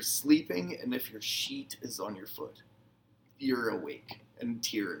 when you're sleeping and if your sheet is on your foot, you're awake and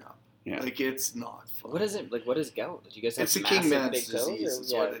tearing up. Yeah. Like, it's not fun. What is it? Like, what is gout? Do you guys have It's a massive king man's big toes? disease Or,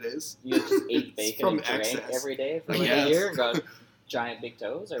 is what it is. You just ate It's bacon from and drank excess. every day for like Yes. a year and got giant big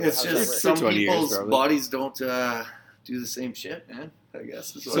toes? Or It's how does that just work? some 20 years, people's probably. bodies don't do the same shit, man. I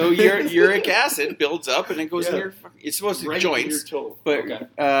guess. Is what So it your is. uric acid builds up and it goes in Yeah. your. It's supposed to right joints, in your toe. but Okay. you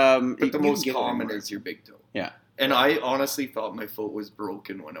But the can most get it common anywhere. is your big toe. Yeah. And I honestly thought my foot was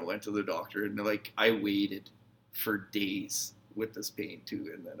broken when I went to the doctor, and like I waited for days with this pain too,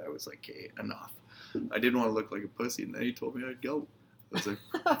 and then I was like, "Okay, enough." I didn't want to look like a pussy, and then he told me I'd go. I was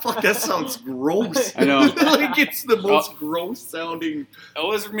like, "Fuck, that sounds gross." I know. Like it's the most gross sounding It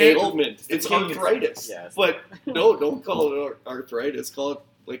was made. ailment. It's king is- arthritis. Yes. But no, don't call it arthritis. Call it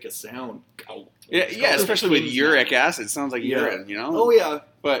like a sound. Gout. Yeah, especially with King's uric man. acid. It sounds like Yeah. urine, you know. Oh yeah.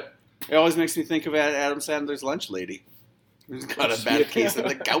 But it always makes me think of Adam Sandler's lunch lady, who's got a bad case of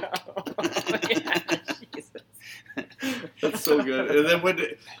the gout. That's so good. And then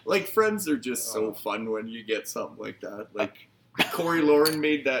like friends are just so fun when you get something like that. Like Corey Lauren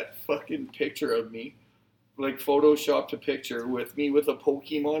made that fucking picture of me, like photoshopped a picture with me with a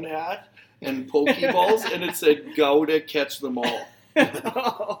Pokemon hat and Pokeballs, and it said "Gouda catch them all."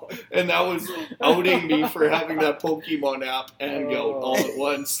 And that was outing me for having that Pokemon app and gout all at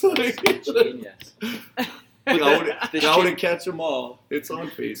once. Genius. Gouda catch them all. It's on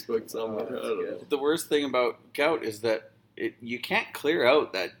Facebook somewhere. Oh, I don't know. The worst thing about gout is that you can't clear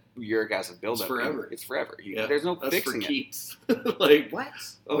out that uric acid buildup. It's forever. It's forever. Yeah, There's no that's fixing for it. keeps. Like What?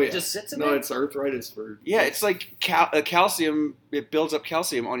 oh yeah, It just sits in no, there? it's arthritis for Yeah, it's like calcium. It builds up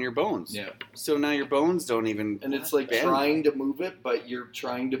calcium on your bones. yeah. So now your bones don't even. And it's like bend. trying to move it, but you're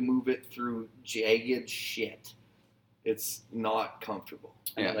trying to move it through jagged shit. It's not comfortable.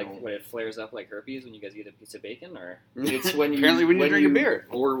 And Yeah. then, like, when it flares up like herpes when you guys eat a piece of bacon, or It's when you Apparently when you drink a beer.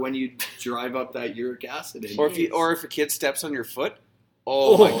 or when you drive up that uric acid. In Or if a kid steps on your foot.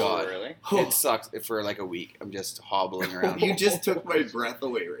 Oh my Oh. god. really? It sucks for like a week. I'm just hobbling around. you just took my breath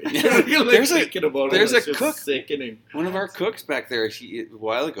away right Yeah. now. You're like There's a- thinking about it. there's It's a just cook- sickening. One of our cooks back there, a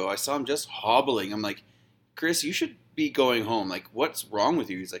while ago, I saw him just hobbling. I'm like, Chris, you should be going home. Like, what's wrong with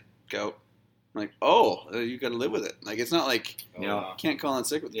you? He's like, gout. I'm like, oh, you got to live with it. Like, it's not like Yeah. Oh, can't call in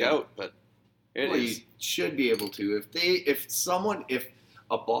sick with Yeah. gout, but it Well, is. you should be able to. If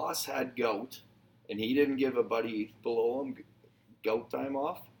a boss had gout and he didn't give a buddy below him gout time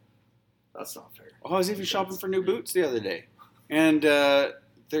off, that's not fair. Oh, I was even shopping for new boots the other day, and they're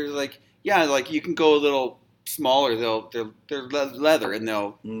like, yeah, like you can go a little smaller. They're leather, and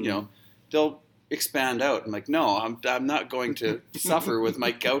they'll expand out. I'm like, no, I'm not going to suffer with my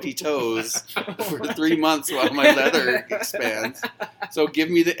gouty toes for 3 months while my leather expands. So give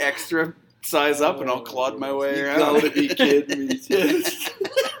me the extra size up, and I'll clod my way You around. gotta be kidding me.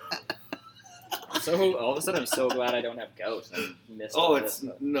 So all of a sudden, I'm so glad I don't have gout. I miss Oh, all it's this,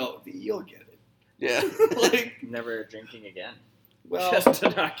 but no, you'll get it. Yeah. Like, never drinking again. well, Just to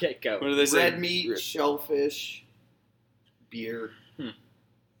not get gout. What do they say? red meat, shellfish, beer,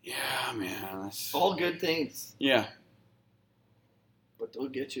 Yeah, man. That's... all good things, Yeah, but they'll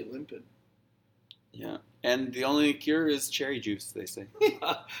get you limping. yeah. And the only cure is cherry juice, they say.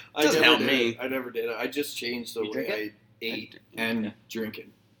 I Doesn't never help did me. it. I never did it. I just changed the You drink way I ate and Yeah.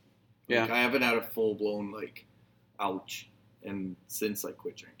 drinking. Yeah. Like, I haven't had a full blown like ouch, and since I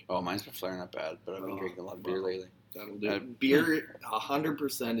quit drinking. Oh, mine's been flaring up bad, but I've been Oh, drinking a lot of beer wow. lately. That'll do. Beer,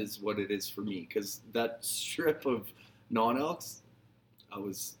 100% is what it is for me because that strip of non-alcs,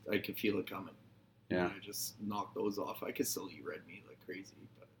 I could feel it coming. Yeah. And I just knocked those off. I could still eat red meat like crazy,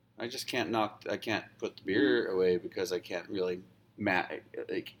 but I just can't put the beer away because I can't really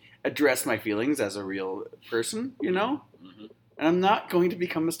address my feelings as a real person, you know? Mhm. And I'm not going to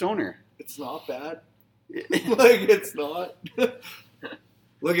become a stoner. it's not bad. Like it's not.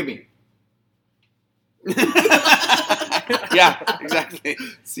 Look at me. Yeah, exactly.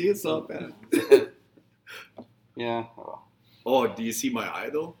 See, it's not bad. Yeah. Oh, do you see my eye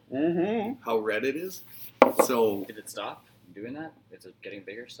though? Mm-hmm. How red it is. So Did it stop doing that? Is it getting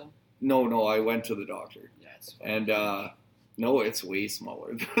bigger still? no, I went to the doctor. Yeah, it's And no, it's way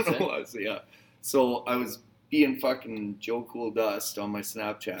smaller than Is it it? was. Yeah. So I was being fucking Joe Cool Dust on my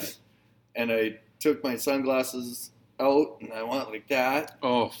Snapchat, and I took my sunglasses out and I went like that,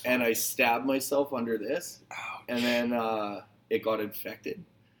 Oh. and I stabbed myself under this, and then it got infected.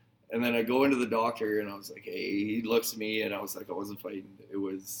 And then I go into the doctor and I was like, hey, he looks at me and I was like, I wasn't fighting. It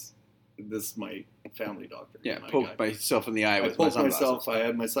was this my family doctor. Yeah, my poked guy. myself in the eye I with my poked sunglasses. myself. I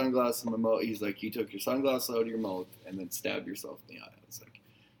had my sunglasses in my mouth. He's like, you took your sunglasses out of your mouth and then stabbed yourself in the eye. I was like,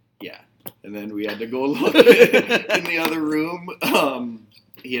 Yeah. And then we had to go look in the other room.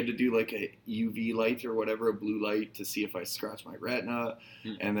 He had to do like a UV light or whatever, a blue light, to see if I scratched my retina.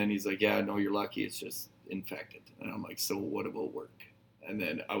 And then he's like, yeah, no, you're lucky. It's just infected. And I'm like, so what about work? And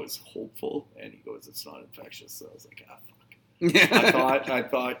then I was hopeful, and he goes, it's not infectious. So I was like, fuck. I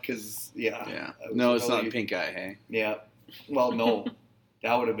thought, because, Yeah. No, it's not pink eye, hey? Yeah. Well, no.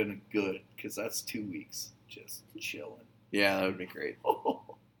 That would have been good, because that's 2 weeks just chilling. Yeah, that would be great. That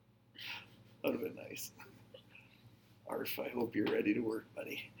would have been nice. Arf, I hope you're ready to work,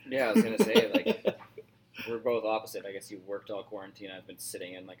 buddy. Yeah, I was going to say, like, we're both opposite. I guess you worked all quarantine. I've been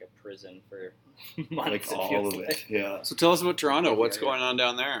sitting in, like, a prison for months. Like, all of it, yeah. So tell us about Toronto. What's going on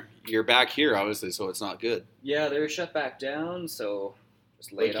down there? You're back here, obviously, so it's not good. Yeah, they're shut back down, so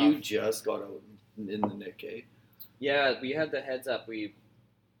just laid off. You just got out in the nick, eh? Yeah, we had the heads up.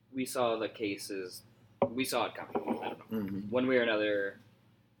 We saw the cases. We saw it coming. I don't know. Mm-hmm. One way or another,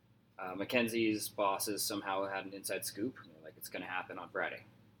 Mackenzie's bosses somehow had an inside scoop. Like, it's going to happen on Friday.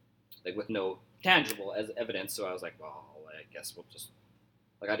 Like, with no tangible evidence. So I was like, well, I guess we'll just...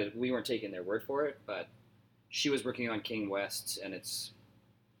 Like, we weren't taking their word for it, but she was working on King West, and it's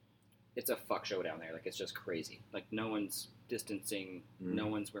a fuck show down there. Like, it's just crazy. Like, no one's distancing. No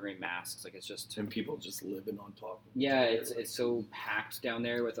one's wearing masks. Like, it's just... And people just living on top of Yeah, it's so packed down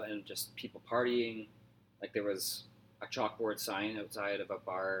there with and just people partying. Like, there was a chalkboard sign outside of a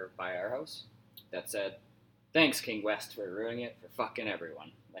bar by our house that said, "Thanks, King West, for ruining it for fucking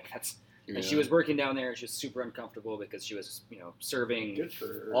everyone." Like, that's... And she was working down there, and she was super uncomfortable because she was, serving Good for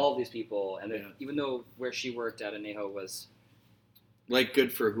her. all of these people. And even though where she worked at Anejo was... Like,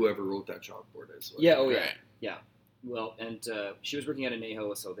 good for whoever wrote that chalkboard as well. Yeah, oh yeah. Right. Yeah. Well, and she was working at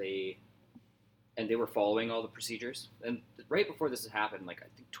Anejo, so they were following all the procedures. And right before this had happened, like, I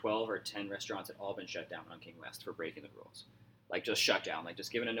think 12 or 10 restaurants had all been shut down on King West for breaking the rules. Like, just shut down, like,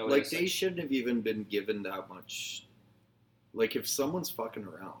 just given a notice. Like, they shouldn't have even been given that much. Like, if someone's fucking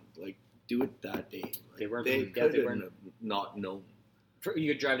around, like, do it that day. Like, They weren't. They Yeah, they couldn't weren't. have not known.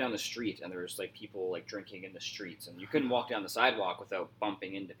 You could drive down the street, and there was, like, people, like, drinking in the streets, and you couldn't walk down the sidewalk without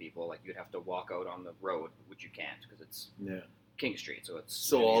bumping into people. Like, you'd have to walk out on the road, which you can't because it's King Street, so it's...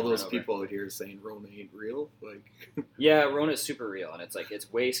 So all those people out here saying Rona ain't real, like... Yeah, Rona's super real, and it's like,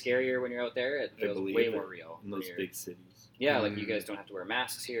 it's way scarier when you're out there. It feels way more real. In those big cities. Yeah, like, you guys don't have to wear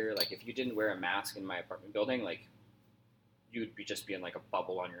masks here. Like, if you didn't wear a mask in my apartment building, like, you'd just be in, like, a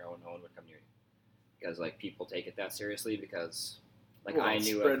bubble on your own. No one would come near you. Because, like, people take it that seriously because, like, I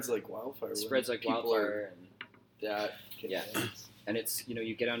knew... It spreads like wildfire. It spreads like wildfire. And yeah. And it's,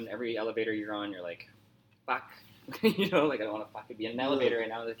 you get on every elevator you're on, you're like, fuck. Like, I don't want to fucking be in an elevator right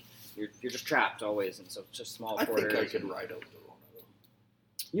now. Like, you're just trapped always, and so it's just small quarters. I think I could ride out the Rona, though.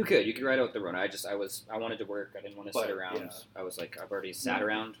 You could ride out the Rona. I wanted to work. I didn't want to sit around. Yeah. I was like, I've already sat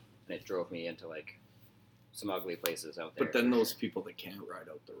around, and it drove me into, like, some ugly places out there. But then those people that can't ride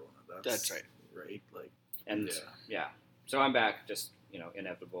out the Rona, that's right. Right? Like, and so I'm back, just,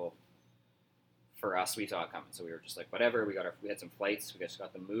 inevitable. For us, we saw it coming, so we were just like, whatever. We had some flights. We just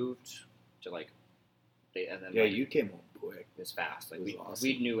got them moved to, like, and then you came home quick. It was fast. Like, awesome.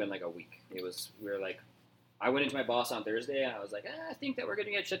 We knew in like a week. We were like, I went into my boss on Thursday, and I was like, I think that we're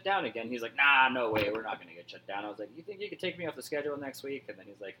gonna get shut down again. He's like, nah, no way, we're not gonna get shut down. I was like, you think you could take me off the schedule next week? And then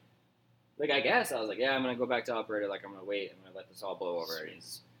he's like, I guess. I was like, yeah, I'm gonna go back to operator. Like, I'm gonna wait. I'm gonna let this all blow over. And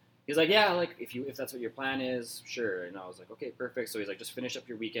he's like, yeah, like, if that's what your plan is, sure. And I was like, okay, perfect. So he's like, just finish up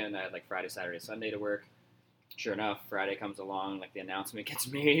your weekend. I had like Friday, Saturday, Sunday to work. Sure enough, Friday comes along, like, the announcement gets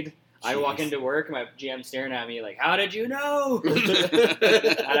made. Jeez. I walk into work, my GM staring at me like, how did you know? And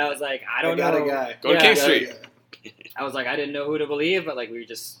I was like, I don't know. I got a guy. Go to King Street. I was like, I didn't know who to believe, but, like, we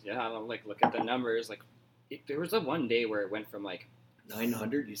just, like, look at the numbers. Like, there was the one day where it went from, like,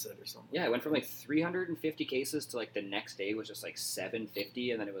 900, you said, or something. Yeah, it went from, like, 350 cases to, like, the next day was just, like,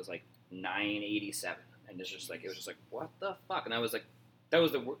 750, and then it was, like, 987. And it was just, like, what the fuck? And I was like,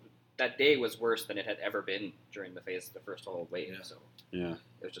 that day was worse than it had ever been during the first whole wave. Yeah. So yeah,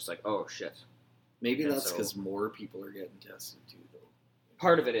 it was just like, oh shit. Maybe that's because more people are getting tested too, though.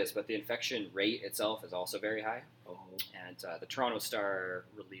 Part of it is, but the infection rate itself is also very high. Oh. And the Toronto Star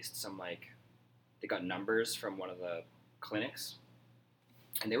released some, like, they got numbers from one of the clinics,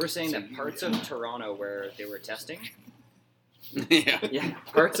 and they were saying that parts of Toronto where they were testing.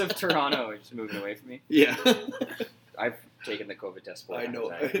 Parts of Toronto are just moving away from me. Yeah. I've taken the COVID test for I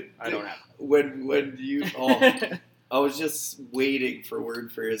know. I don't have. When you... I was just waiting for word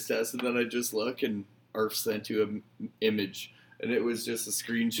for his test, and then I just look, and Arf sent you an image, and it was just a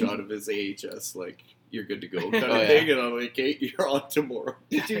screenshot of his AHS, like, you're good to go kind of thing, and I'm like, hey, you're on tomorrow.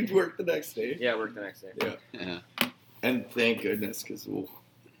 Did you work the next day? Yeah, I worked the next day. Yeah. And thank goodness, because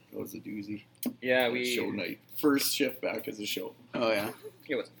That was a doozy. Yeah, Show night. First shift back as a show. Oh yeah.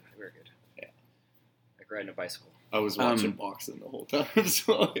 It wasn't bad. We were good. Yeah. Like riding a bicycle. I was watching boxing the whole time.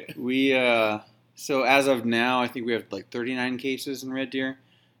 So yeah. We so as of now, I think we have like 39 cases in Red Deer.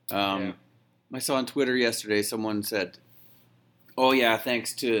 Yeah. I saw on Twitter yesterday someone said, "Oh yeah,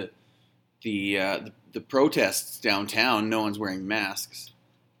 thanks to the protests downtown, no one's wearing masks."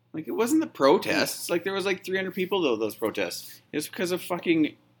 Like it wasn't the protests. Like there was like 300 people though those protests. It's because of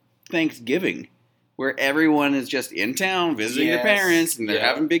fucking Thanksgiving, where everyone is just in town visiting their parents and they're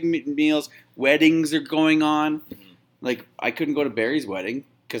having big meals. Weddings are going on. Mm-hmm. Like I couldn't go to Barry's wedding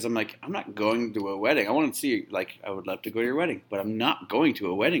because I'm like, I'm not going to a wedding. I want to see, like, I would love to go to your wedding, but I'm not going to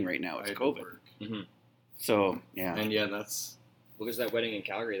a wedding right now. It's COVID. Mm-hmm. So yeah, And yeah, that's Well, there's that wedding in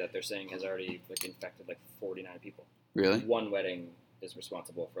Calgary that they're saying has already like infected like 49 people. really. One wedding is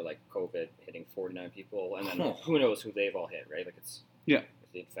responsible for like COVID hitting 49 people, and then who knows who they've all hit, right? Like it's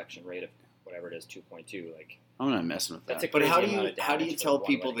the infection rate of whatever it is, 2.2. Like I'm not messing with that's that. a But crazy how amount of do you damage tell for one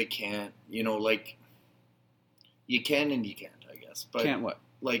people wedding. they can't? You know, like you can and you can't, I guess. But Can't what?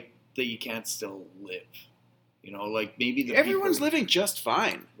 like that you can't still live. You know, like maybe the Everyone's people, living just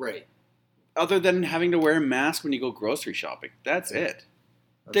fine, right. other than having to wear a mask when you go grocery shopping. That's Yeah. it.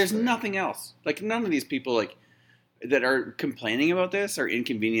 That's There's fair. nothing else. Like none of these people like that are complaining about this are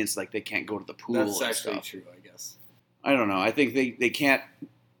inconvenienced. Like they can't go to the pool. That's and actually stuff. true, I guess. I don't know. I think they can't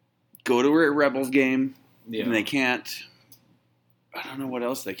go to a Rebels game. Yeah. And they can't. I don't know what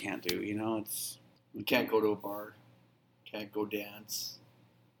else they can't do. You know, it's You can't go to a bar. Can't go dance.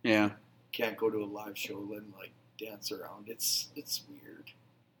 yeah. Can't go to a live show and like dance around. It's weird,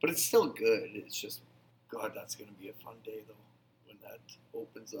 but it's still good. It's just, God, that's gonna be a fun day though when that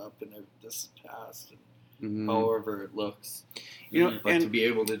opens up and this is passed and Mhm. however it looks. You know, But and to be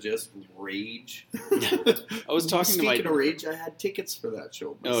able to just rage. I was talking to my Speaking of rage, I had tickets for that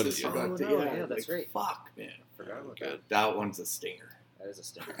show. My Oh, did sister you? got Oh, to- no, yeah, that's like, right. Fuck, man. Forgot about Good. That one's a stinger. That is a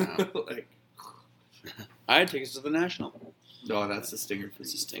stinger. Wow. Like, I had tickets to the National. no, that's a stinger for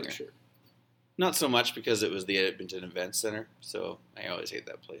It's a you, stinger. for sure. Not so much because it was the Edmonton Event Center, so I always hate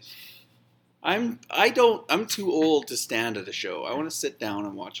that place. I'm too old to stand at a show. I want to sit down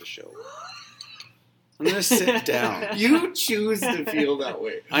and watch a show. I'm gonna sit down. You choose to feel that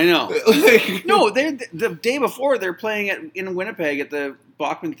way. I know. Like, No, the day before they're playing in Winnipeg at the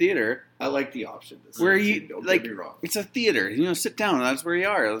Bachman Theater. I like the option. To Where sit, you, don't like, get me wrong. It's a theater, you know. Sit down. That's where you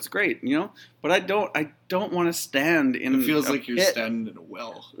are. That's great, you know. But I don't want to stand in. It feels a like you're pit. standing in a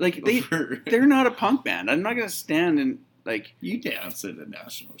well. Like they're not a punk band. I'm not gonna stand in like. You dance at a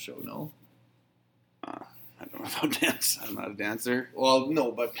national show, no? I don't know about dance. I'm not a dancer. Well,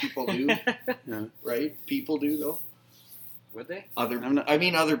 no, but people do, Yeah. right? People do, though. Would they? Other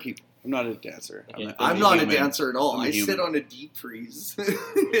people. I'm not a dancer. Okay. I'm not human. a dancer at all. I'm a I human. sit on a deep freeze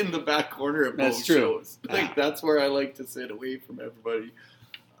in the back corner of That's both true. shows. Like Ah. that's where I like to sit away from everybody.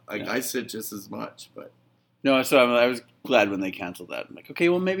 Like Yeah. I sit just as much, but No, so I was glad when they canceled that. I'm like, okay,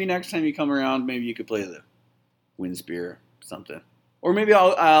 well maybe next time you come around, maybe you could play the Windspear or something, or maybe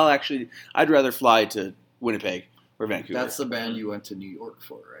I'll actually. I'd rather fly to Winnipeg or Vancouver. that's the band you went to New York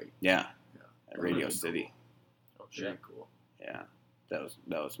for, right? yeah, Yeah. at Radio Cool. City. Oh, Very cool. Yeah, that was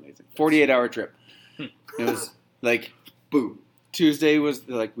amazing. 48-hour trip. It was like Boom. Tuesday was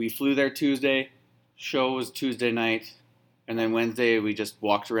like we flew there Tuesday, show was Tuesday night, and then Wednesday we just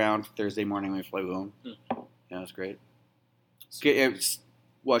walked around. Thursday morning we flew home. Yeah, it was great.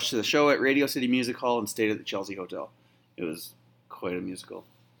 Watched the show at Radio City Music Hall and stayed at the Chelsea Hotel. It was quite a musical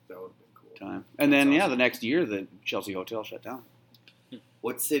That would have been cool. time. And then That's awesome. the next year the Chelsea Hotel shut down.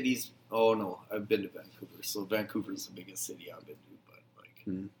 What cities? Oh no, I've been to Vancouver. So Vancouver's the biggest city I've been to, but like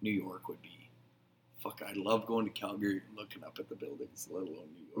Mhm. New York would be. Fuck, I love going to Calgary and looking up at the buildings, let alone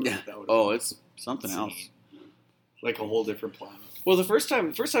New York. Yeah. That would Oh, be it's something insane. else. Like a whole different planet. Well, the first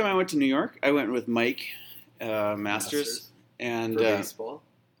time I went to New York, I went with Mike Masters, and For baseball.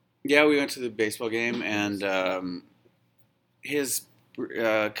 yeah, we went to the baseball game, and his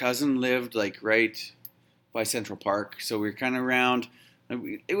cousin lived like right by Central Park, so we were kind of around.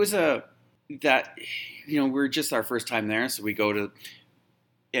 It was we're just our first time there, so we go to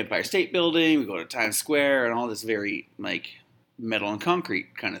Empire State Building, we go to Times Square, and all this very like metal and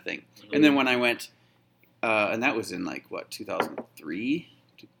concrete kind of thing. And then when I went, and that was in like what 2003,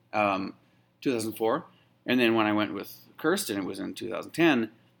 2004, and then when I went with Kirsten, it was in 2010,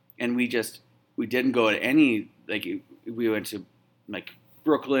 and we didn't go to any like we went to like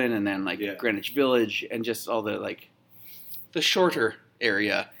Brooklyn and then like Yeah. Greenwich Village and just all the like the shorter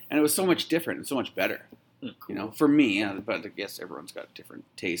area, and it was so much different and so much better. You know, for me, but I guess everyone's got different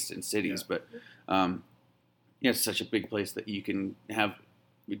tastes in cities. Yeah. But it's such a big place that you can have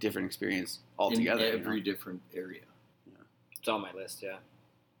a different experience in altogether. every different area. It's on my list. Yeah,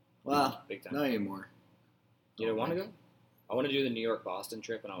 Well, big time. not anymore. You don't want to go? I want to do the New York Boston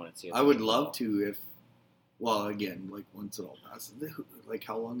trip, and I want to see it. I would love to if, well, again, like once it all passes. Like,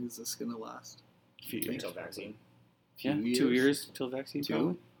 how long is this gonna last? until vaccine. Yeah, 2 years till vaccine. Two?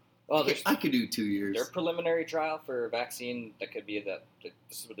 Probably. Well, there's I could do 2 years. their preliminary trial for vaccine that could be this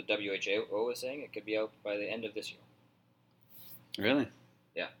is what the WHO was saying. It could be out by the end of this year. Really?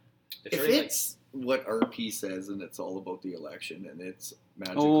 They're If showing, like, it's what RP says and it's all about the election and it's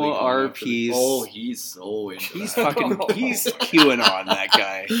magically Oh, going after the- RP's oh, he's so into He's that. he's queuing on that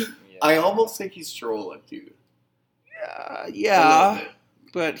guy. yeah. I almost think he's trolling too. I love Yeah, it.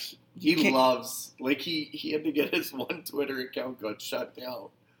 but He can't- loves, like, he had to get his one Twitter account got shut down,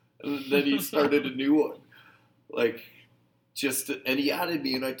 and then he started a new one, like, and he added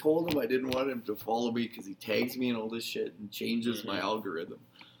me, and I told him I didn't want him to follow me because he tags me and all this shit and changes my algorithm.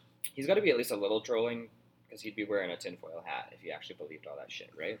 He's got to be at least a little trolling because he'd be wearing a tinfoil hat if he actually believed all that shit,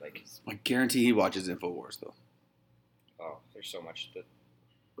 right? Like, I guarantee he watches Infowars though. oh, there's so much that.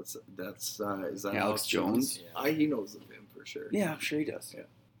 Is that Alex Jones? Yeah. He knows of him for sure. Yeah, I'm sure he does. Yeah.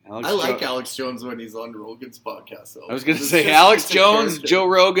 Alex I like Jo- Alex Jones when he's on Rogan's podcast, though. I was going to It's say just- Alex it's a Jones, character. Joe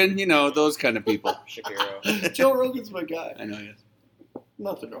Rogan, those kind of people. Shapiro. Joe Rogan's my guy. I know he is.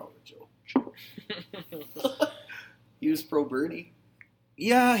 Nothing wrong with Joe. He was pro Bernie.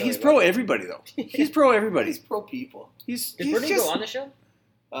 Yeah, So he's he pro was. everybody though. He's pro everybody. He's pro people. He's Did Bernie just go on the show?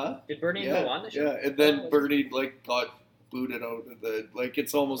 Huh? Did Bernie Yeah, go on the show? yeah. And then Oh, Bernie got booted out of the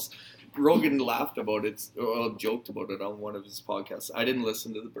it's almost Rogan laughed about it, joked about it on one of his podcasts. I didn't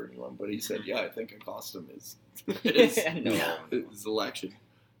listen to the Bernie one, but he said, "Yeah, I think it cost him his No. his election."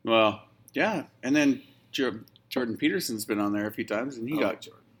 well, yeah. And then Jordan Peterson's been on there a few times, and I like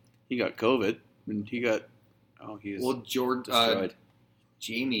Jordan. he got COVID, and he's Well, destroyed.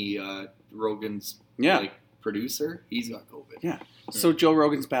 Jamie, Rogan's Yeah. producer, he's got COVID. Yeah. So Joe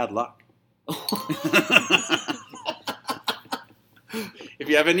Rogan's bad luck. If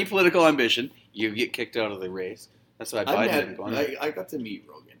you have any political ambition, you get kicked out of the race. That's why Biden didn't go on there. I got to meet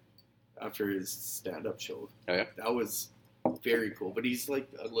Rogan after his stand-up show. Oh, yeah? That was very cool. But he's like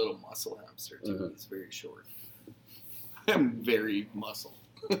a little muscle hamster too. Mhm. He's very short. I'm very muscle,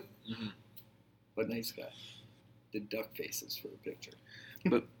 but nice guy. Did duck faces for a picture.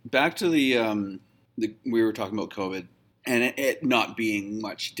 But back to the we were talking about COVID and it not being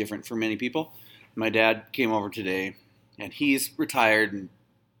much different for many people. My dad came over today, and he's retired and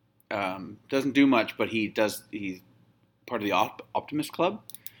doesn't do much, but he's part of the Optimist Club,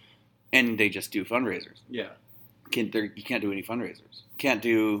 and they just do fundraisers. Yeah. You can't do any fundraisers. Can't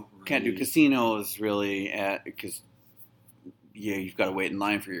do Really? casinos really because you've got to wait in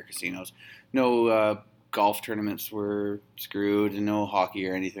line for your casinos. No golf tournaments were screwed, and no hockey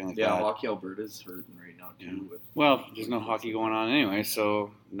or anything like Yeah, that. Hockey Alberta's hurting right now too. Yeah. With Well, there's no hockey going on anyway,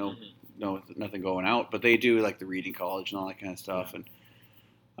 so nothing going out. But they do like the Reading College and all that kind of stuff. And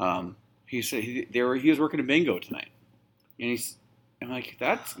he said he was working a bingo tonight, and I'm like,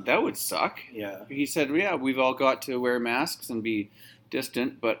 that would suck. Yeah. He said, yeah, we've all got to wear masks and be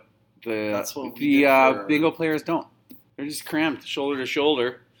distant, but That's what we the did for our- bingo players don't. They're just cramped, shoulder to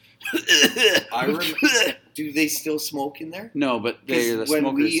shoulder. Do they still smoke in there? No, but they're the 'Cause when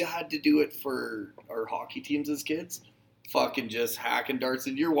smokers. we had to do it for our hockey teams as kids, fucking just hacking darts,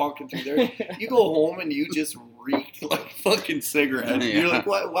 and you're walking through there, you go home and you just reek like fucking cigarette. Yeah. You're like,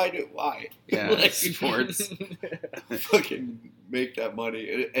 why? Yeah, Like, sports. fucking make that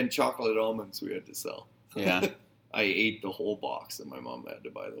money. And chocolate almonds we had to sell. Yeah, I ate the whole box, and my mom had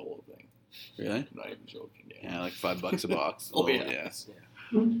to buy the whole thing. really? I'm not even joking. Yeah. Yeah, like $5 a box. Oh, Well, yeah.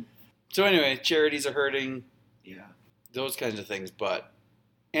 So anyway, charities are hurting, Yeah. those kinds of things,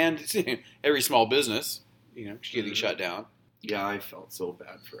 and every small business, getting Mhm. shut down. Yeah, I felt so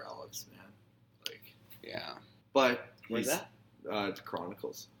bad for Alex, man. Like, Yeah, but Where's he's- that? The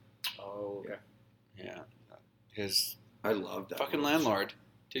Chronicles. Oh, okay. yeah. His I love that. fucking little landlord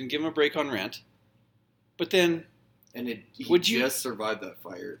didn't give him a break on rent, but then show. And he Would you- just survived that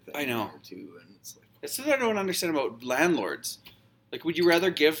fire thing. I know. there, too, and it's like, that's what I don't understand about landlords. Like, would you rather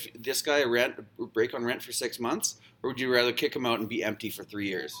give this guy a break on rent for 6 months, or would you rather kick him out and be empty for 3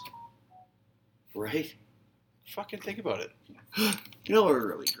 years? right? Fucking think about it. You know what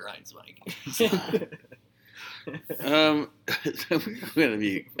really grinds my gears? I'm gonna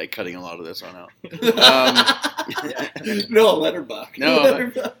be cutting a lot of this on out. No, let her buck. No. Let her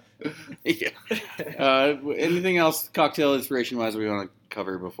buck. Yeah. Anything else cocktail inspiration wise we want to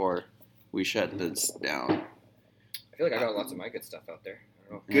cover before we shut this down? I feel like I got lots of my good stuff out there.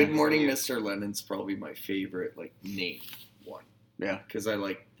 I don't know. Good Yeah. Morning, Mr. Lennon's probably my favorite, name one. Yeah. Because I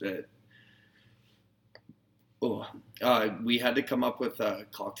like that. We had to come up with a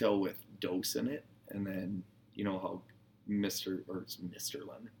cocktail with dose in it, and then you know how Mr.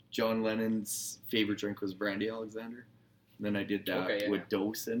 Lennon, John Lennon's favorite drink was brandy Alexander. And then I did that with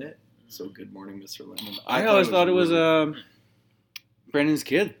dose in it. So good morning, Mr. Lennon. I always thought it was a Brendan's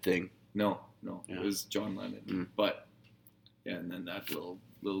kid thing. No, it was John Lennon. But yeah, and then that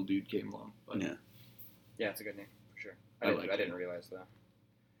little dude came along. But yeah, it's a good name for sure. I didn't realize that.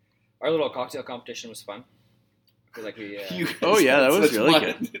 Our little cocktail competition was fun. Like we, that was really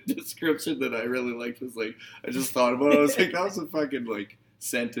good. The description that I really liked was like, I just thought about it. I was like, that was a fucking like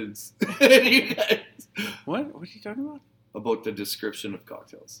sentence. You guys, what are you talking about? About the description of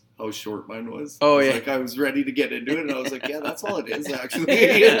cocktails. How short mine was. Oh, yeah. Like I was ready to get into it, and I was like, yeah, that's all it is,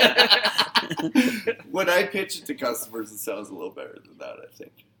 actually. When I pitch it to customers, it sounds a little better than that, I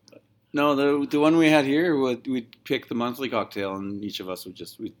think. But. No, the one we had here, we'd pick the monthly cocktail, and each of us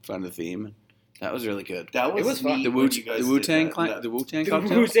we'd find a theme. That was really good. It was fun. The Wu-Tang Clan cocktails? The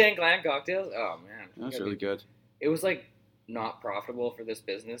Wu-Tang Clan cocktails? Oh, man. That was really good. It was like not profitable for this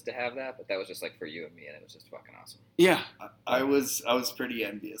business to have that, but that was just like for you and me, and it was just fucking awesome. Yeah. I was pretty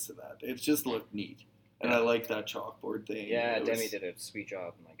envious of that. It just looked neat. And I like that chalkboard thing. Yeah, Demi did a sweet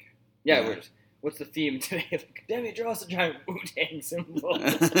job. And we're just, what's the theme today? Like, Demi, draw us a giant Wu-Tang symbol.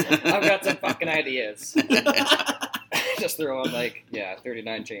 I've got some fucking ideas. Just throw on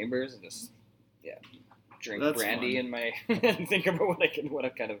 39 chambers and just drink brandy in my and think about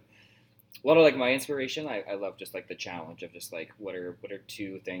what kind of a lot of like my inspiration. I love just like the challenge of just like what are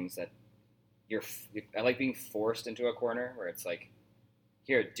two things that I like being forced into a corner where it's like,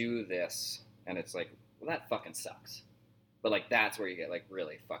 here, do this, and it's like, well, that fucking sucks, but like that's where you get like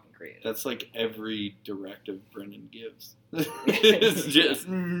really fucking creative. That's like every directive Brendan gives. It's just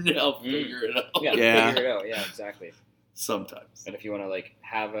I'll figure it out. Yeah, figure it out. Yeah, exactly. Sometimes. And if you want to like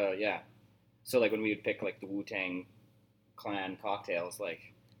have so like when we would pick like the Wu-Tang Clan cocktails, like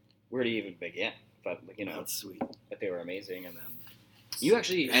where do you even begin? But like, you know, that's sweet. But they were amazing, and then you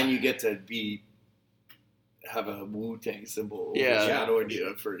actually you get to have a Wu-Tang symbol shadowing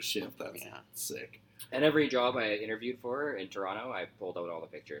you for a shift. That's sick. And every job I interviewed for in Toronto, I pulled out all the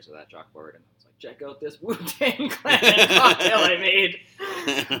pictures of that chalkboard, and I was like, check out this Wu-Tang Clan cocktail I made.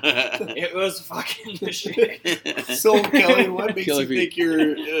 It was fucking the shit. So, Kelly, what makes you think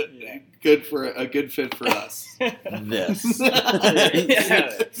you're a good fit for us? This.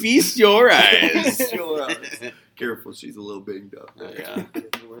 Feast your eyes. Feast your eyes. Careful, she's a little binged up. Yeah.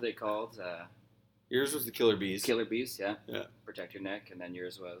 What were they called? Yours was the Killer Bees. Killer Bees, yeah. Yeah. Protect your neck, and then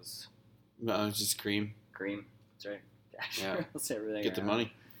yours was... No, it was just cream. Cream. That's right. Yeah. That's everything. Get the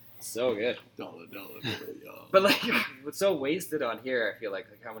money. So good. $1. But like, what's so wasted on here, I feel like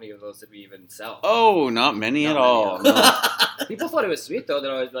how many of those did we even sell? Oh, not many at all. No. People thought it was sweet, though.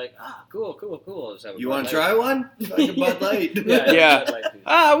 That I was like, cool. You want to try one? Like a Bud Light. Yeah.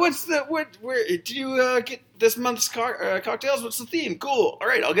 Where did you get this month's cocktails? What's the theme? Cool. All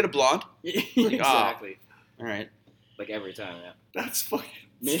right, I'll get a blonde. Exactly. All right. Like every time, yeah. That's fucking...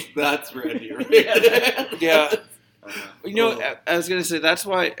 That's Randy, right? Yeah. You know, I was going to say, that's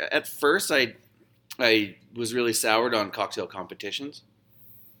why at first I was really soured on cocktail competitions.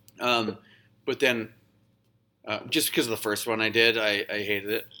 But then, just because of the first one I did, I hated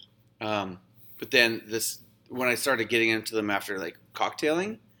it. But then when I started getting into them after like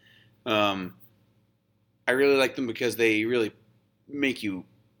cocktailing, I really like them because they really make you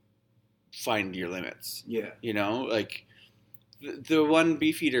find your limits. Yeah. You know, like the one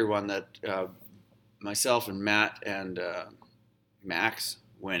Beefeater one that myself and Matt and Max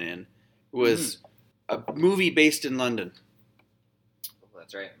went in was a movie based in London. Oh,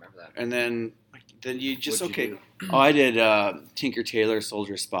 that's right. I remember that. And then you just What'd you do? I did Tinker Tailor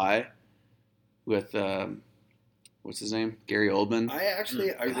Soldier Spy with what's his name? Gary Oldman. I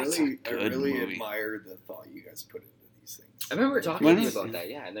really admire the thought you guys put into these things. I remember talking to you about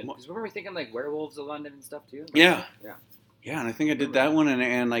that, yeah. And then because remember thinking like Werewolves of London and stuff too. Yeah. And I think I did that one,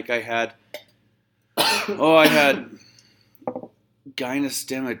 and like I had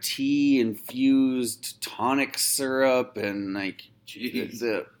Gynostema tea infused tonic syrup and like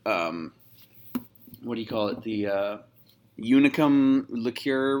the what do you call it? The Unicum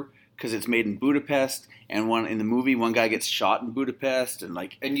liqueur because it's made in Budapest, and one in the movie, one guy gets shot in Budapest, and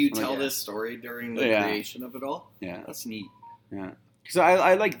like. And you tell this story during the creation of it all. Yeah, that's neat. Yeah, because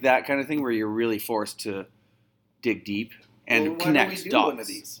I like that kind of thing where you're really forced to dig deep and connect dots. One of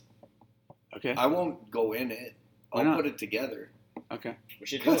these? Okay. I won't go in it. I'll put it together. Okay. We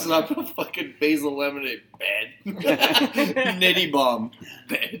should do it. Not a fucking basil lemonade bed. Nitty bomb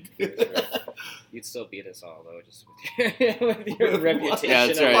bed. You'd still beat us all, though, just with your reputation. Yeah,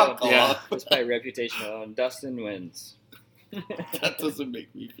 that's right. alone. Yeah. Just by reputation alone. Dustin wins. That doesn't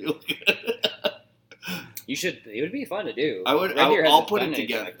make me feel good. You should. It would be fun to do. I would. Red Deer I'll hasn't put done it anything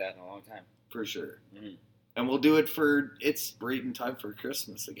together like that in a long time. for sure. Mhm. And we'll do it for. It's right in time for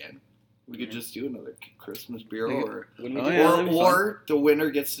Christmas again. We could Mhm. just do another Christmas beer, Yeah. or When we Oh, do yeah, that, that'd be or the winner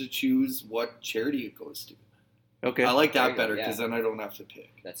gets to choose what charity it goes to. Okay. I like There that you go, better yeah. because then I don't have to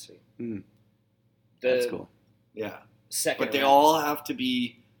pick. that's sweet. Mm. The That's cool. Yeah, second, but they round- all have to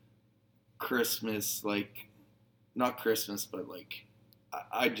be Christmas, like not Christmas, but like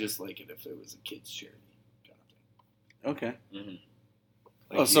I'd just like it if it was a kids' charity kind of thing. Okay. Mhm.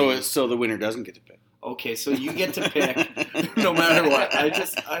 Like So the winner doesn't get to pick. okay, so you get to pick no matter what.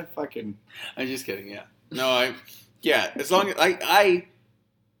 I fucking I'm just kidding. Yeah. No, as long as I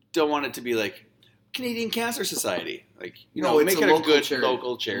don't want it to be like Canadian Cancer Society. Like, No, it's make a it a local good charity.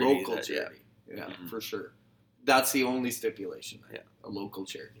 local charity. local that- charity. Yeah, Mhm. for sure. That's the only stipulation. Yeah. A local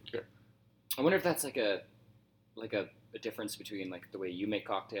charity. I wonder if that's like a difference between like the way you make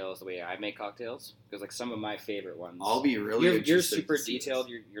cocktails, the way I make cocktails. Because like some of my favorite ones, I'll be really. you're interested super to see this. detailed.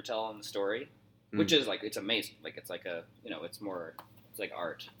 You're telling the story, Mm. which is like it's amazing. Like it's like it's like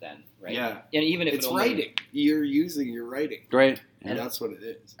art then, right? Yeah, And even if it's it only, writing. You're using your writing, Right. and that's what it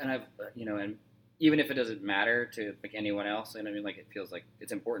is. and I've and even if it doesn't matter to like anyone else, and I mean like it feels like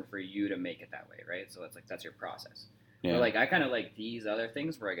it's important for you to make it that way, right? So it's like that's your process. Yeah. But like I kind of like these other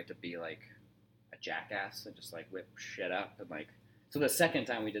things where I get to be like a jackass and just like whip shit up and like. So the second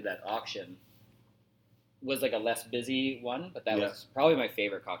time we did that auction was like a less busy one, but that Yeah. was probably my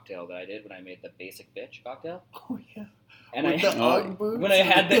favorite cocktail that I did when I made the basic bitch cocktail. Oh yeah, And with I the Oh. Ugg boots. when I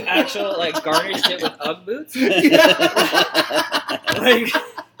had the actual like garnished it with Ugg boots. Yeah.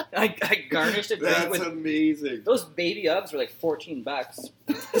 Like I garnished it That's with amazing. those baby Uggs were like $14.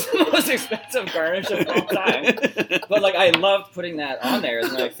 It's the most expensive garnish of all time. But like I loved putting that on there. It's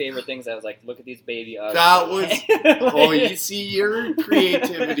one of my favorite things. I was like, look at these baby Uggs. That was. Like- Oh, you see, your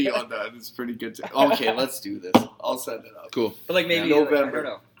creativity on that is pretty good. Okay, let's do this. I'll set it up. Cool. But like maybe Yeah. like, I November.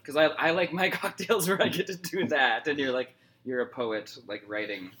 don't know, because I like my cocktails where I get to do that, and you're a poet like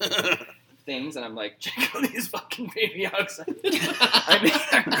writing things, and I'm like, check out these fucking baby Uggs. I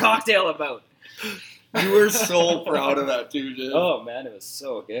made a cocktail about. You were so proud of that too, Jim. Oh man, it was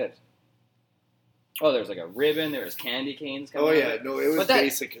so good. Oh, there was like a ribbon. There was candy canes coming. Oh out. yeah, no, it was But that-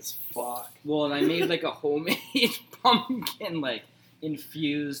 basic as fuck. Well, and I made like a homemade pumpkin like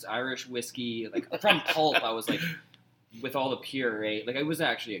infused Irish whiskey, like from pulp. I was like with all the puree. Like it was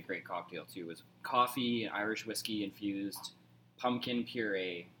actually a great cocktail too. It was coffee and Irish whiskey infused pumpkin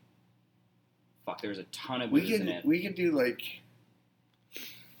puree. Fuck, there was a ton of We booze in it. can do like It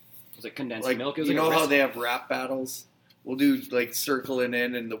was like condensed like milk. It was you like know a how recipe. they have rap battles. We'll do like circling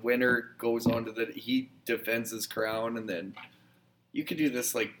in, and the winner goes on to he defends his crown, and then you could do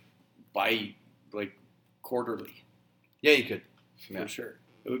this like by like quarterly Yeah, you could. for Yeah. sure.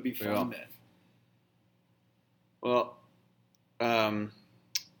 It would be Yeah. fun, man. Well, I'm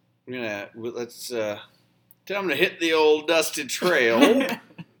gonna hit the old dusted trail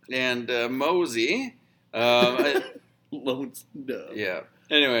and mosey. Loans, no. Yeah.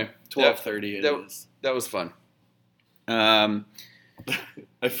 Anyway, 12:30 it that- is. that was fun. I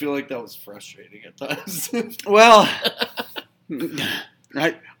feel like that was frustrating at times. Well,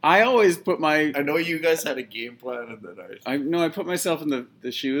 I always put my I know you guys had a game plan, and then I put myself in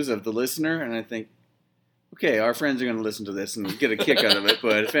the shoes of the listener, and I think, okay, our friends are going to listen to this and get a kick out of it.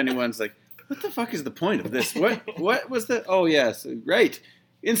 But if anyone's like, what the fuck is the point of this? What was the? Oh yes, right.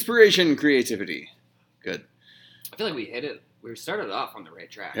 Inspiration, creativity. Good. I feel like we hit it. We started off on the right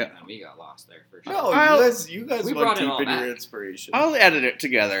track, Yeah. and then we got lost there for sure. no, you guys we went brought it deep all in your back. inspiration. I'll edit it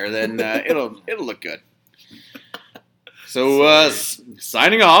together, then it'll look good. So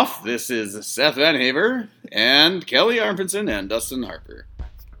signing off. This is Seth Van Haver and Kelly Armpinson and Dustin Harper.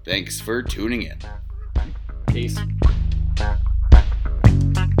 Thanks for tuning in. Peace.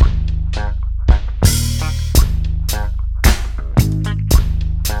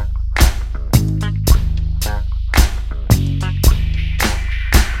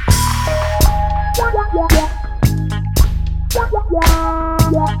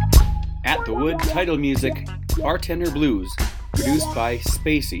 At the Wood title music, Bartender Blues, produced by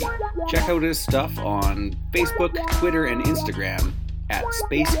Spacey. Check out his stuff on Facebook, Twitter, and Instagram at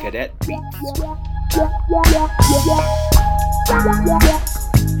Space Cadet Beats.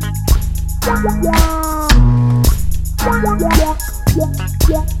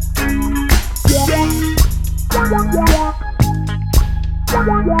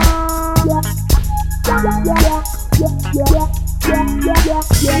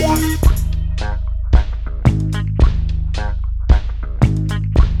 Yeah.